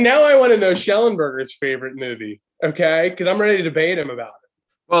 I want to know Schellenberger's favorite movie. Okay. Because I'm ready to debate him about it.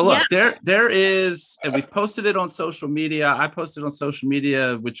 Well, look, there is, and we've posted it on social media. I posted on social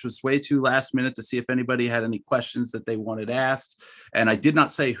media, which was way too last minute to see if anybody had any questions that they wanted asked. And I did not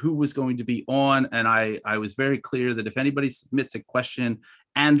say who was going to be on. And I was very clear that if anybody submits a question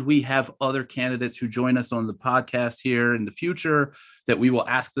and we have other candidates who join us on the podcast here in the future, that we will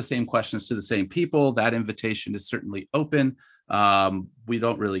ask the same questions to the same people. That invitation is certainly open. We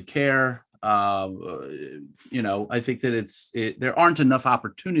don't really care. I think that there aren't enough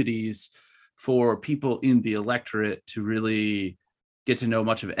opportunities for people in the electorate to really get to know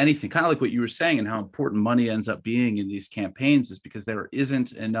much of anything. Kind of like what you were saying and how important money ends up being in these campaigns is because there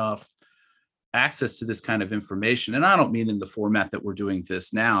isn't enough access to this kind of information. And I don't mean in the format that we're doing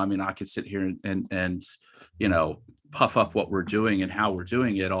this now. I mean, I could sit here and puff up what we're doing and how we're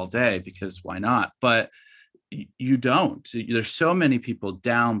doing it all day because why not? But you don't. There's so many people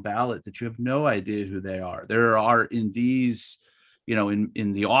down ballot that you have no idea who they are. There are in these,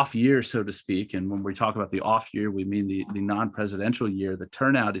 in the off year, so to speak. And when we talk about the off year, we mean the non-presidential year. The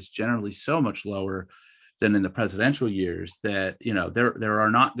turnout is generally so much lower than in the presidential years that, there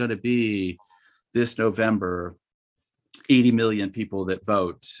are not going to be this November 80 million people that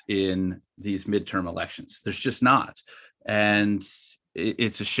vote in these midterm elections. There's just not. And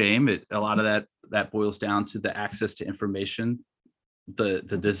it's a shame. A lot of that boils down to the access to information, the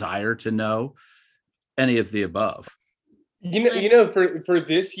desire to know, any of the above. For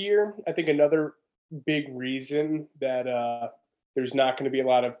this year, I think another big reason that there's not going to be a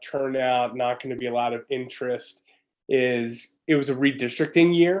lot of turnout, not going to be a lot of interest, is it was a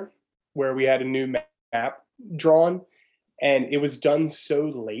redistricting year where we had a new map drawn, and it was done so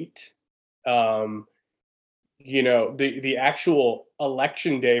late. The actual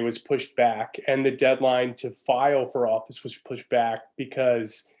election day was pushed back and the deadline to file for office was pushed back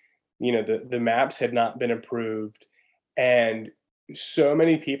because, the maps had not been approved. And so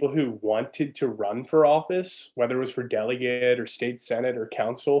many people who wanted to run for office, whether it was for delegate or state senate or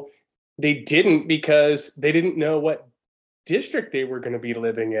council, they didn't because they didn't know what district they were going to be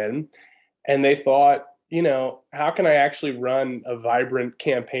living in. And they thought, how can I actually run a vibrant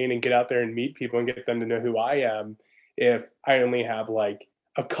campaign and get out there and meet people and get them to know who I am if I only have like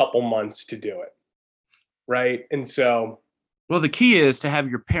a couple months to do it? Right. And so, well, the key is to have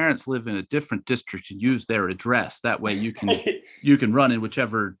your parents live in a different district and use their address. That way you can run in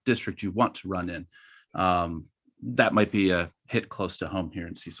whichever district you want to run in. That might be a hit close to home here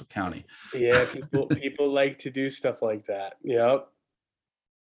in Cecil County. Yeah, people like to do stuff like that. Yep.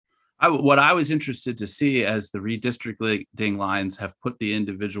 What I was interested to see as the redistricting lines have put the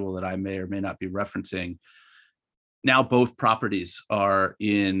individual that I may or may not be referencing, now both properties are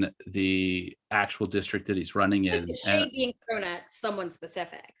in the actual district that he's running in. Shade being thrown at someone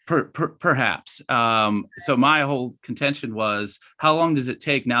specific. Perhaps. So my whole contention was, how long does it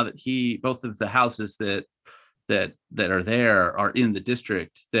take now that both of the houses that are there are in the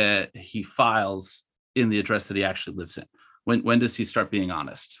district that he files in the address that he actually lives in? When does he start being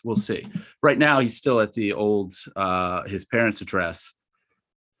honest? We'll see. Right now, he's still at the old, his parents' address,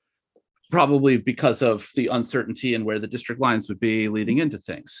 probably because of the uncertainty and where the district lines would be leading into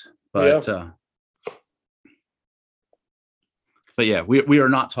things. But yeah, we are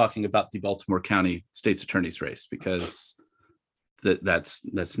not talking about the Baltimore County State's Attorney's race, because that's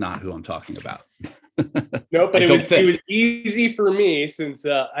not who I'm talking about. No, but it was easy for me since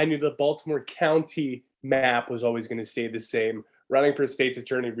I knew the Baltimore County map was always going to stay the same. Running for state's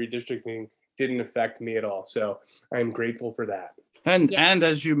attorney, redistricting didn't affect me at all. So I'm grateful for that. And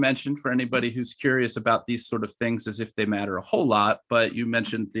as you mentioned, for anybody who's curious about these sort of things as if they matter a whole lot, but you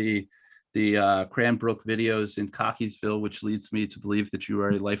mentioned the Cranbrook videos in Cockeysville, which leads me to believe that you are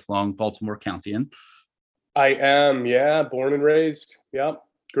a lifelong Baltimore Countian. I am, yeah, born and raised. Yep.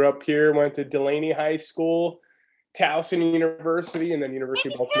 Grew up here, went to Delaney High School, Towson University, and then University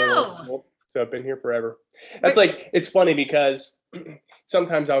of Baltimore Law School. So I've been here forever. That's it's funny because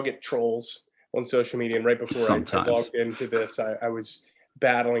sometimes I'll get trolls on social media. And right before I logged into this, I was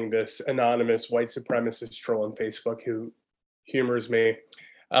battling this anonymous white supremacist troll on Facebook who humors me.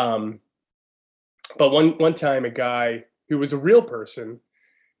 But one time a guy who was a real person,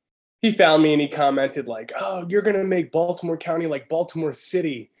 he found me and he commented like, "Oh, you're going to make Baltimore County like Baltimore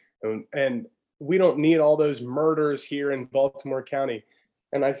City. And we don't need all those murders here in Baltimore County."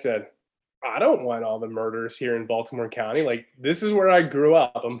 And I said, I don't want all the murders here in Baltimore County. Like, this is where I grew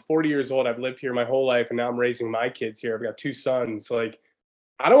up. I'm 40 years old. I've lived here my whole life, and now I'm raising my kids here. I've got 2 sons. Like,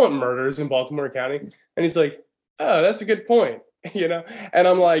 I don't want murders in Baltimore County. And he's like, oh, that's a good point. And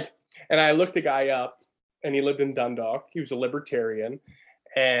I'm like, and I looked the guy up, and he lived in Dundalk. He was a libertarian.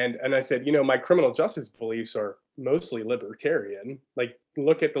 And I said, my criminal justice beliefs are mostly libertarian. Like,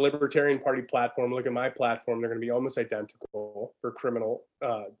 look at the Libertarian Party platform, look at my platform. They're going to be almost identical for criminal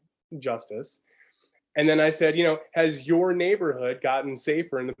justice. And then I said, has your neighborhood gotten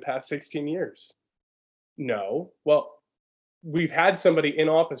safer in the past 16 years? No. Well, we've had somebody in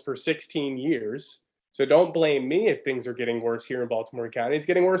office for 16 years. So don't blame me if things are getting worse here in Baltimore County. It's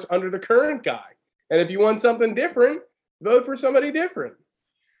getting worse under the current guy. And if you want something different, vote for somebody different.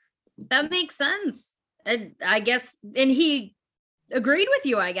 That makes sense. I guess, and he agreed with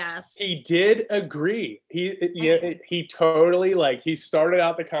you, I guess. He did agree. He totally, he started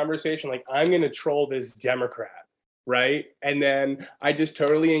out the conversation like, I'm going to troll this Democrat, right? And then I just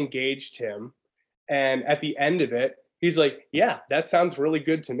totally engaged him. And at the end of it, he's like, yeah, that sounds really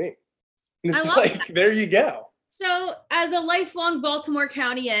good to me. And it's like, there you go. So as a lifelong Baltimore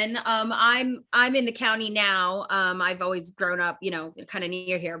Countian, I'm in the county now. I've always grown up, kind of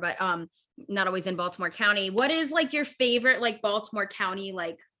near here, but not always in Baltimore County. What is your favorite Baltimore County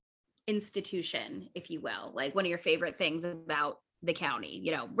institution, if you will? One of your favorite things about the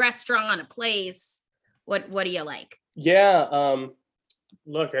county, restaurant, a place. What do you like? Yeah.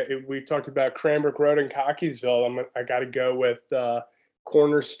 Look, we talked about Cranbrook Road in Cockeysville. I got to go with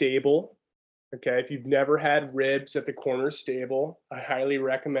Corner Stable. Okay, if you've never had ribs at the Corner Stable, I highly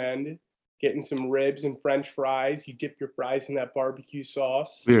recommend getting some ribs and French fries. You dip your fries in that barbecue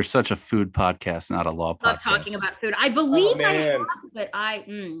sauce. We are such a food podcast, not a law podcast. Love talking about food. I believe I have, but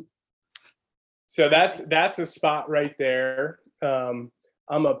So that's a spot right there. I'm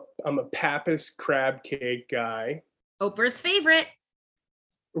a Pappas crab cake guy. Oprah's favorite.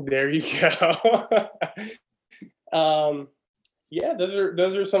 There you go. Yeah,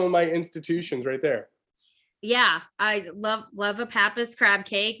 those are some of my institutions right there. Yeah, I love a Pappas crab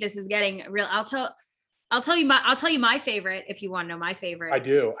cake. This is getting real. I'll tell you my favorite if you want to know my favorite. I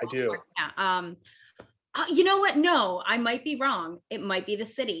do. Yeah. You know what? No, I might be wrong. It might be the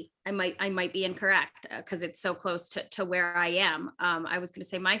city. I might be incorrect because it's so close to where I am. I was going to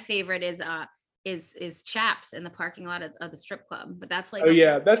say my favorite is Chaps in the parking lot of the strip club, but that's like, Oh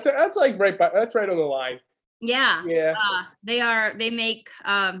yeah, that's like that's right on the line. yeah, Yeah.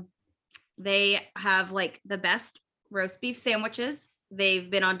 They have like the best roast beef sandwiches. They've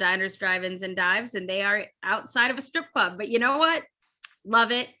been on diners, drive-ins, and dives, and they are outside of a strip club. But you know what?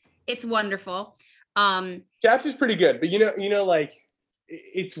 Love it. It's wonderful. Chaps is pretty good, but you know, like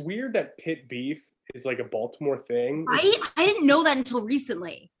it's weird that pit beef is like a Baltimore thing. I didn't know that until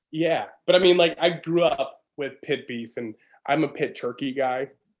recently. Yeah, but I mean, like I grew up with pit beef, and I'm a pit turkey guy.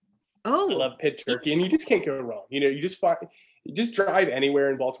 Oh, I love pit turkey, and you just can't go wrong. You know, you just drive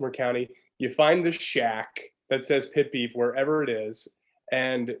anywhere in Baltimore County, you find the shack that says pit beef wherever it is,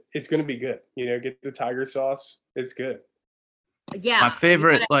 and it's going to be good. You know, get the tiger sauce; it's good. Yeah. My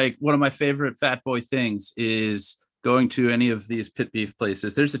favorite, like one of my favorite fat boy things is going to any of these pit beef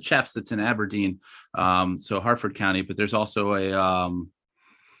places. There's a Chaps that's in Aberdeen, so Hartford County, but there's also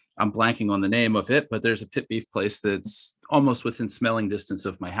I'm blanking on the name of it, but there's a pit beef place that's almost within smelling distance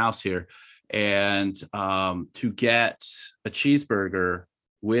of my house here. And to get a cheeseburger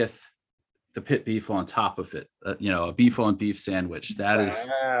with the pit beef on top of it, a beef on beef sandwich,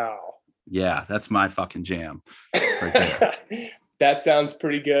 yeah, that's my fucking jam right there. That sounds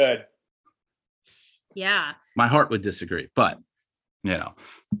pretty good. Yeah. My heart would disagree, but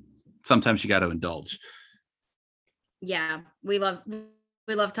sometimes you got to indulge. Yeah, we love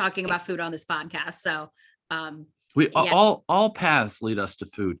talking about food on this podcast. So all paths lead us to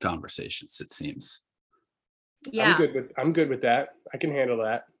food conversations, it seems. Yeah. I'm good with that. I can handle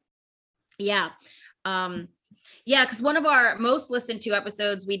that. Yeah. Yeah, because one of our most listened to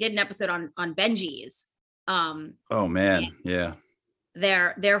episodes, we did an episode on Benji's. Oh man, yeah.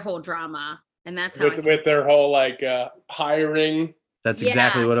 Their whole drama. And that's how with their whole like hiring. That's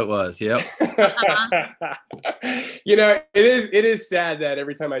exactly what it was. Yep. You know, it is sad that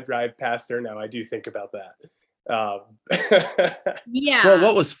every time I drive past there now, I do think about that. Yeah. Well,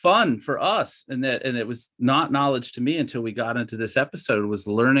 what was fun for us, and it was not knowledge to me until we got into this episode, was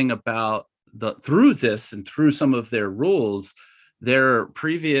learning about through this and through some of their rules, their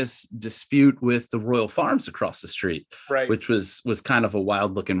previous dispute with the Royal Farms across the street, right, which was kind of a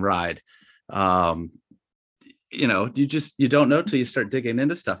wild looking ride. You don't know till you start digging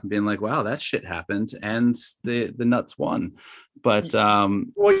into stuff and being like, wow, that shit happened, and the nuts won. But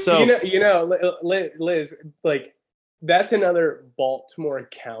Liz, like that's another Baltimore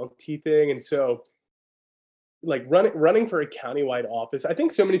County thing, and so like running for a countywide office, I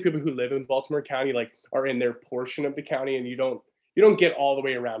think so many people who live in Baltimore County like are in their portion of the county, and you don't get all the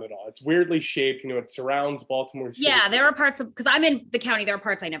way around it all. It's weirdly shaped, it surrounds Baltimore City. Yeah, there are parts of, because I'm in the county, there are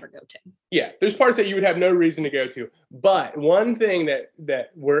parts I never go to. Yeah, there's parts that you would have no reason to go to. But one thing that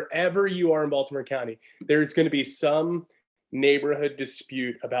wherever you are in Baltimore County, there's going to be some neighborhood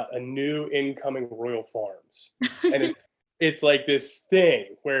dispute about a new incoming Royal Farms. And it's like this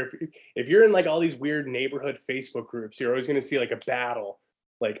thing where if you're in like all these weird neighborhood Facebook groups, you're always going to see like a battle.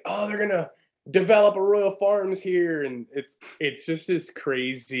 Like, oh, they're going to develop a Royal Farms here, and it's just this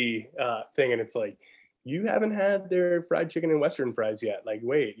crazy thing, and it's like, you haven't had their fried chicken and Western fries yet. Like,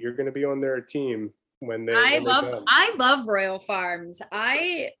 wait, you're going to be on their team when they. I love Royal Farms.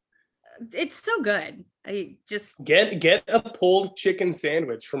 It's so good. I just get a pulled chicken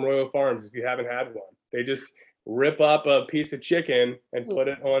sandwich from Royal Farms if you haven't had one. They just rip up a piece of chicken and put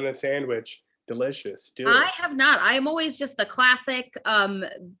it on a sandwich. Delicious. I have not. I am always just the classic,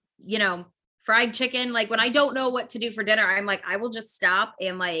 fried chicken. Like when I don't know what to do for dinner, I'm like, I will just stop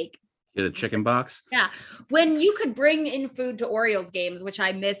and like get a chicken box. Yeah. When you could bring in food to Orioles games, which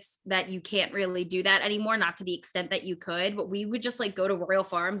I miss that you can't really do that anymore, not to the extent that you could, but we would just like go to Royal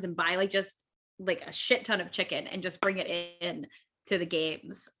Farms and buy like just like a shit ton of chicken and just bring it in to the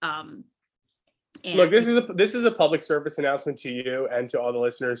games. Look, this is a public service announcement to you and to all the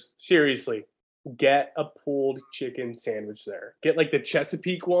listeners. Seriously, get a pulled chicken sandwich there. Get like the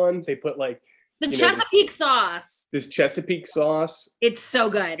Chesapeake one. They put like the Chesapeake sauce. This Chesapeake sauce. It's so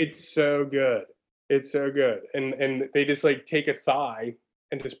good. It's so good. It's so good. And they just like take a thigh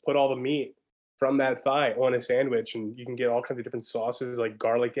and just put all the meat from that thigh on a sandwich, and you can get all kinds of different sauces like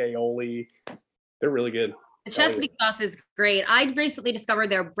garlic aioli. They're really good. The Chesapeake sauce is great. I recently discovered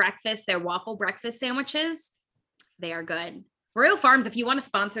their waffle breakfast sandwiches. They are good. Royal Farms, if you want to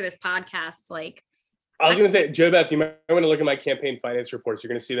sponsor this podcast, like I was going to say, Joe Beth, you might want to look at my campaign finance reports. You're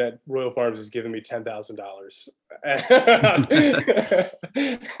going to see that Royal Farms is giving me $10,000.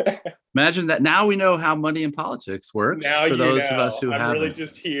 Imagine that. Now we know how money in politics works. Now for those of us who I'm haven't. really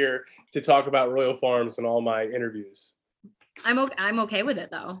just here to talk about Royal Farms in all my interviews. I'm okay with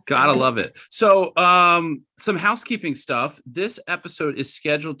it though. Gotta love it. So some housekeeping stuff. This episode is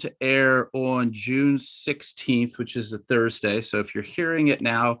scheduled to air on June 16th, which is a Thursday. So if you're hearing it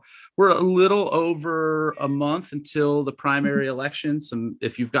now, we're a little over a month until the primary election.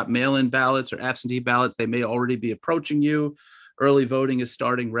 If you've got mail-in ballots or absentee ballots, they may already be approaching you. Early voting is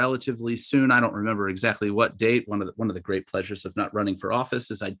starting relatively soon. I don't remember exactly what date. One of the great pleasures of not running for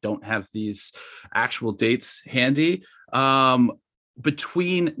office is I don't have these actual dates handy.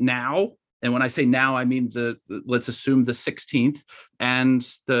 Between now, and when I say now, I mean let's assume the 16th and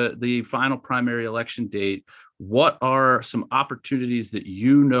the final primary election date. What are some opportunities that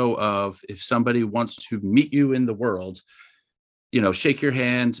you know of if somebody wants to meet you in the world? Shake your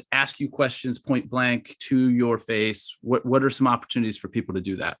hand, ask you questions point blank to your face. What are some opportunities for people to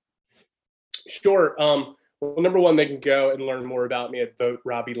do that? Sure. Well, number one, they can go and learn more about me at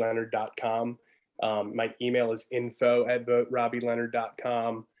voteRobbieLeonard.com. My email is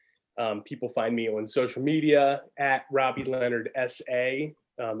info@voteRobbieLeonard.com. People find me on social media at Robbie Leonard SA.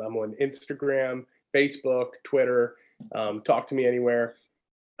 I'm on Instagram, Facebook, Twitter. Talk to me anywhere.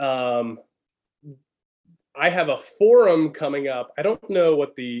 I have a forum coming up. I don't know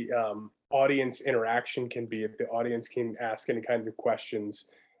what the audience interaction can be, if the audience can ask any kinds of questions,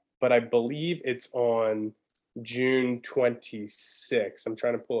 but I believe it's on June 26th. I'm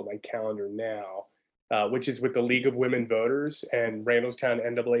trying to pull up my calendar now, which is with the League of Women Voters and Randallstown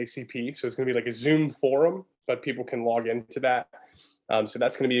NAACP. So it's going to be like a Zoom forum, but people can log into that. So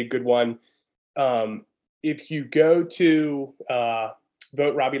that's going to be a good one. If you go to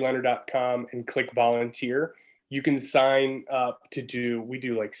voteRobbieLeonard.com and click volunteer, you can sign up we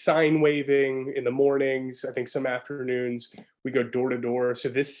do like sign waving in the mornings. I think some afternoons we go door to door. So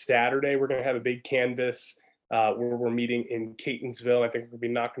this Saturday, we're going to have a big canvas where we're meeting in Catonsville. I think we'll be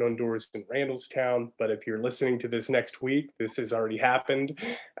knocking on doors in Randallstown, but if you're listening to this next week, this has already happened.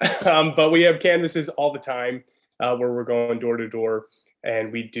 But we have canvases all the time where we're going door to door,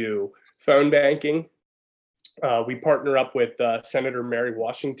 and we do phone banking. We partner up with Senator Mary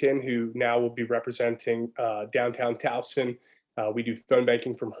Washington, who now will be representing downtown Towson. We do phone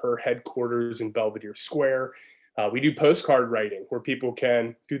banking from her headquarters in Belvedere Square. We do postcard writing where people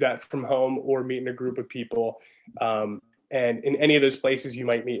can do that from home or meet in a group of people. And in any of those places, you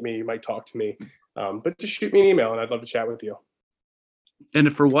might meet me, you might talk to me, but just shoot me an email and I'd love to chat with you. And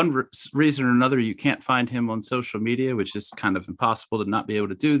if for one reason or another you can't find him on social media, which is kind of impossible to not be able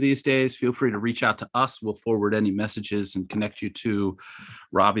to do these days, feel free to reach out to us. We'll forward any messages and connect you to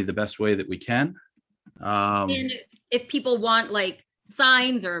Robbie the best way that we can. And if people want like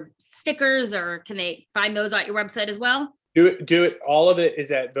signs or stickers, or can they find those at your website as well? Do it. All of it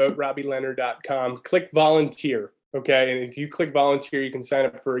is at voteRobbieLeonard.com. Click volunteer. Okay. And if you click volunteer, you can sign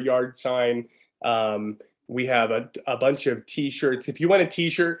up for a yard sign. We have a bunch of t-shirts. If you want a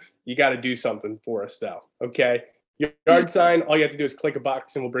t-shirt, you got to do something for us though. Okay. Your yard sign, all you have to do is click a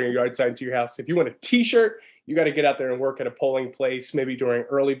box and we'll bring a yard sign to your house. If you want a t-shirt, you got to get out there and work at a polling place, maybe during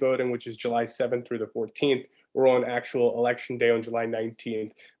early voting, which is July 7th through the 14th. We're on actual election day on July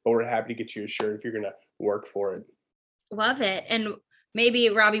 19th, but we're happy to get you a shirt if you're going to work for it. Love it. And maybe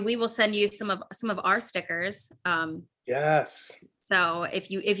Robbie, we will send you some of our stickers. Yes. So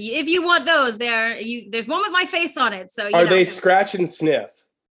if you want those, there's one with my face on it. So are they scratch and sniff?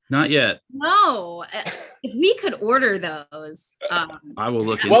 Not yet. No. If we could order those, I will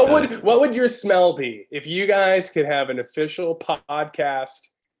look into What would your smell be if you guys could have an official podcast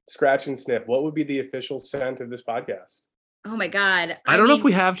scratch and sniff? What would be the official scent of this podcast? Oh my God. I don't know if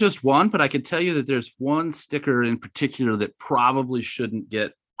we have just one, but I can tell you that there's one sticker in particular that probably shouldn't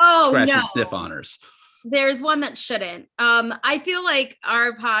get scratch and sniff honors. There's one that shouldn't. I feel like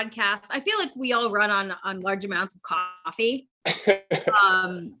our podcast, we all run on large amounts of coffee.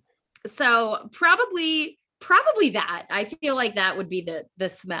 So probably that. I feel like that would be the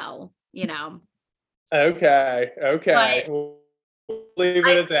smell, Okay. We'll leave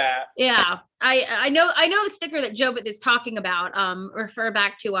it at that. Yeah. I know the sticker that Jobit is talking about. Refer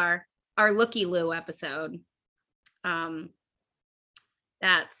back to our Looky Loo episode.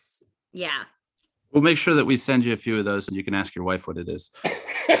 That's We'll make sure that we send you a few of those and you can ask your wife what it is.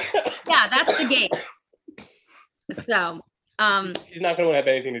 Yeah, that's the game. So she's not going to have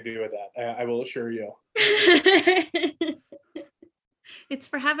anything to do with that. I will assure you. It's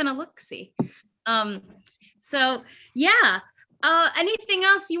for having a look-see. So yeah. Anything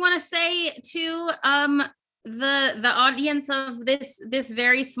else you want to say to the audience of this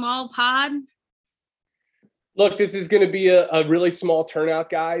very small pod? Look, this is going to be a really small turnout,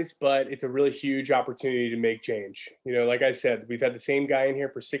 guys, but it's a really huge opportunity to make change. Like I said, we've had the same guy in here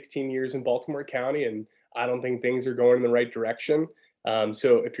for 16 years in Baltimore County, and I don't think things are going in the right direction.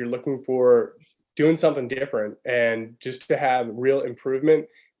 So if you're looking for doing something different and just to have real improvement,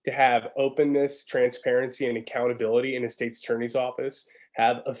 to have openness, transparency, and accountability in a state's attorney's office,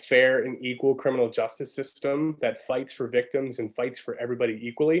 have a fair and equal criminal justice system that fights for victims and fights for everybody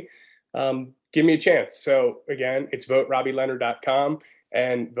equally, give me a chance. So again, it's voteRobbieLeonard.com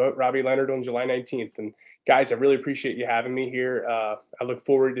and vote Robbie Leonard on July 19th. And guys, I really appreciate you having me here. I look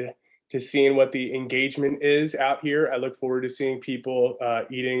forward to seeing what the engagement is out here. I look forward to seeing people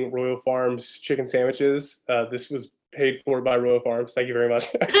eating Royal Farms chicken sandwiches. This was paid for by Royal Farms. Thank you very much.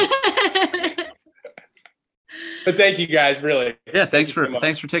 But thank you guys, really. Yeah, thanks for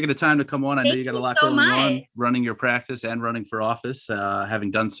taking the time to come on. I know you got a lot going on, running your practice and running for office.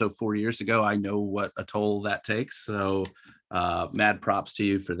 Having done so 4 years ago, I know what a toll that takes. So mad props to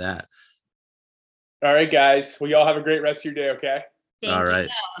you for that. All right, guys. Well, y'all have a great rest of your day, okay? All right.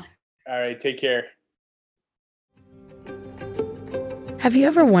 All right, take care. Have you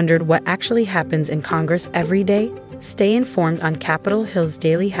ever wondered what actually happens in Congress every day? Stay informed on Capitol Hill's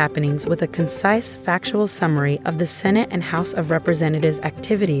daily happenings with a concise, factual summary of the Senate and House of Representatives'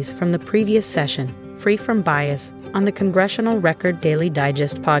 activities from the previous session, free from bias, on the Congressional Record Daily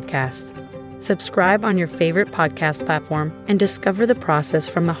Digest podcast. Subscribe on your favorite podcast platform and discover the process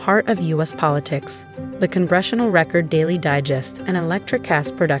from the heart of U.S. politics. The Congressional Record Daily Digest, an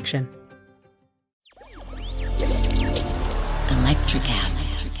Electricast production. Electricast.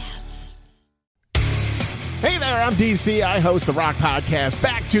 Hey there, I'm DC. I host the rock podcast,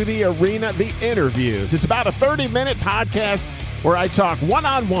 Back to the Arena, The Interviews. It's about a 30-minute podcast where I talk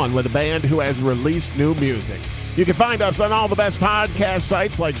one-on-one with a band who has released new music. You can find us on all the best podcast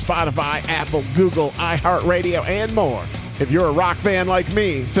sites like Spotify, Apple, Google, iHeartRadio, and more. If you're a rock fan like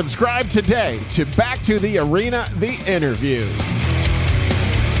me, subscribe today to Back to the Arena, The Interviews.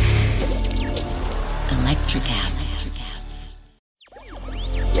 Electricast.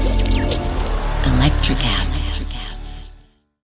 Electricast.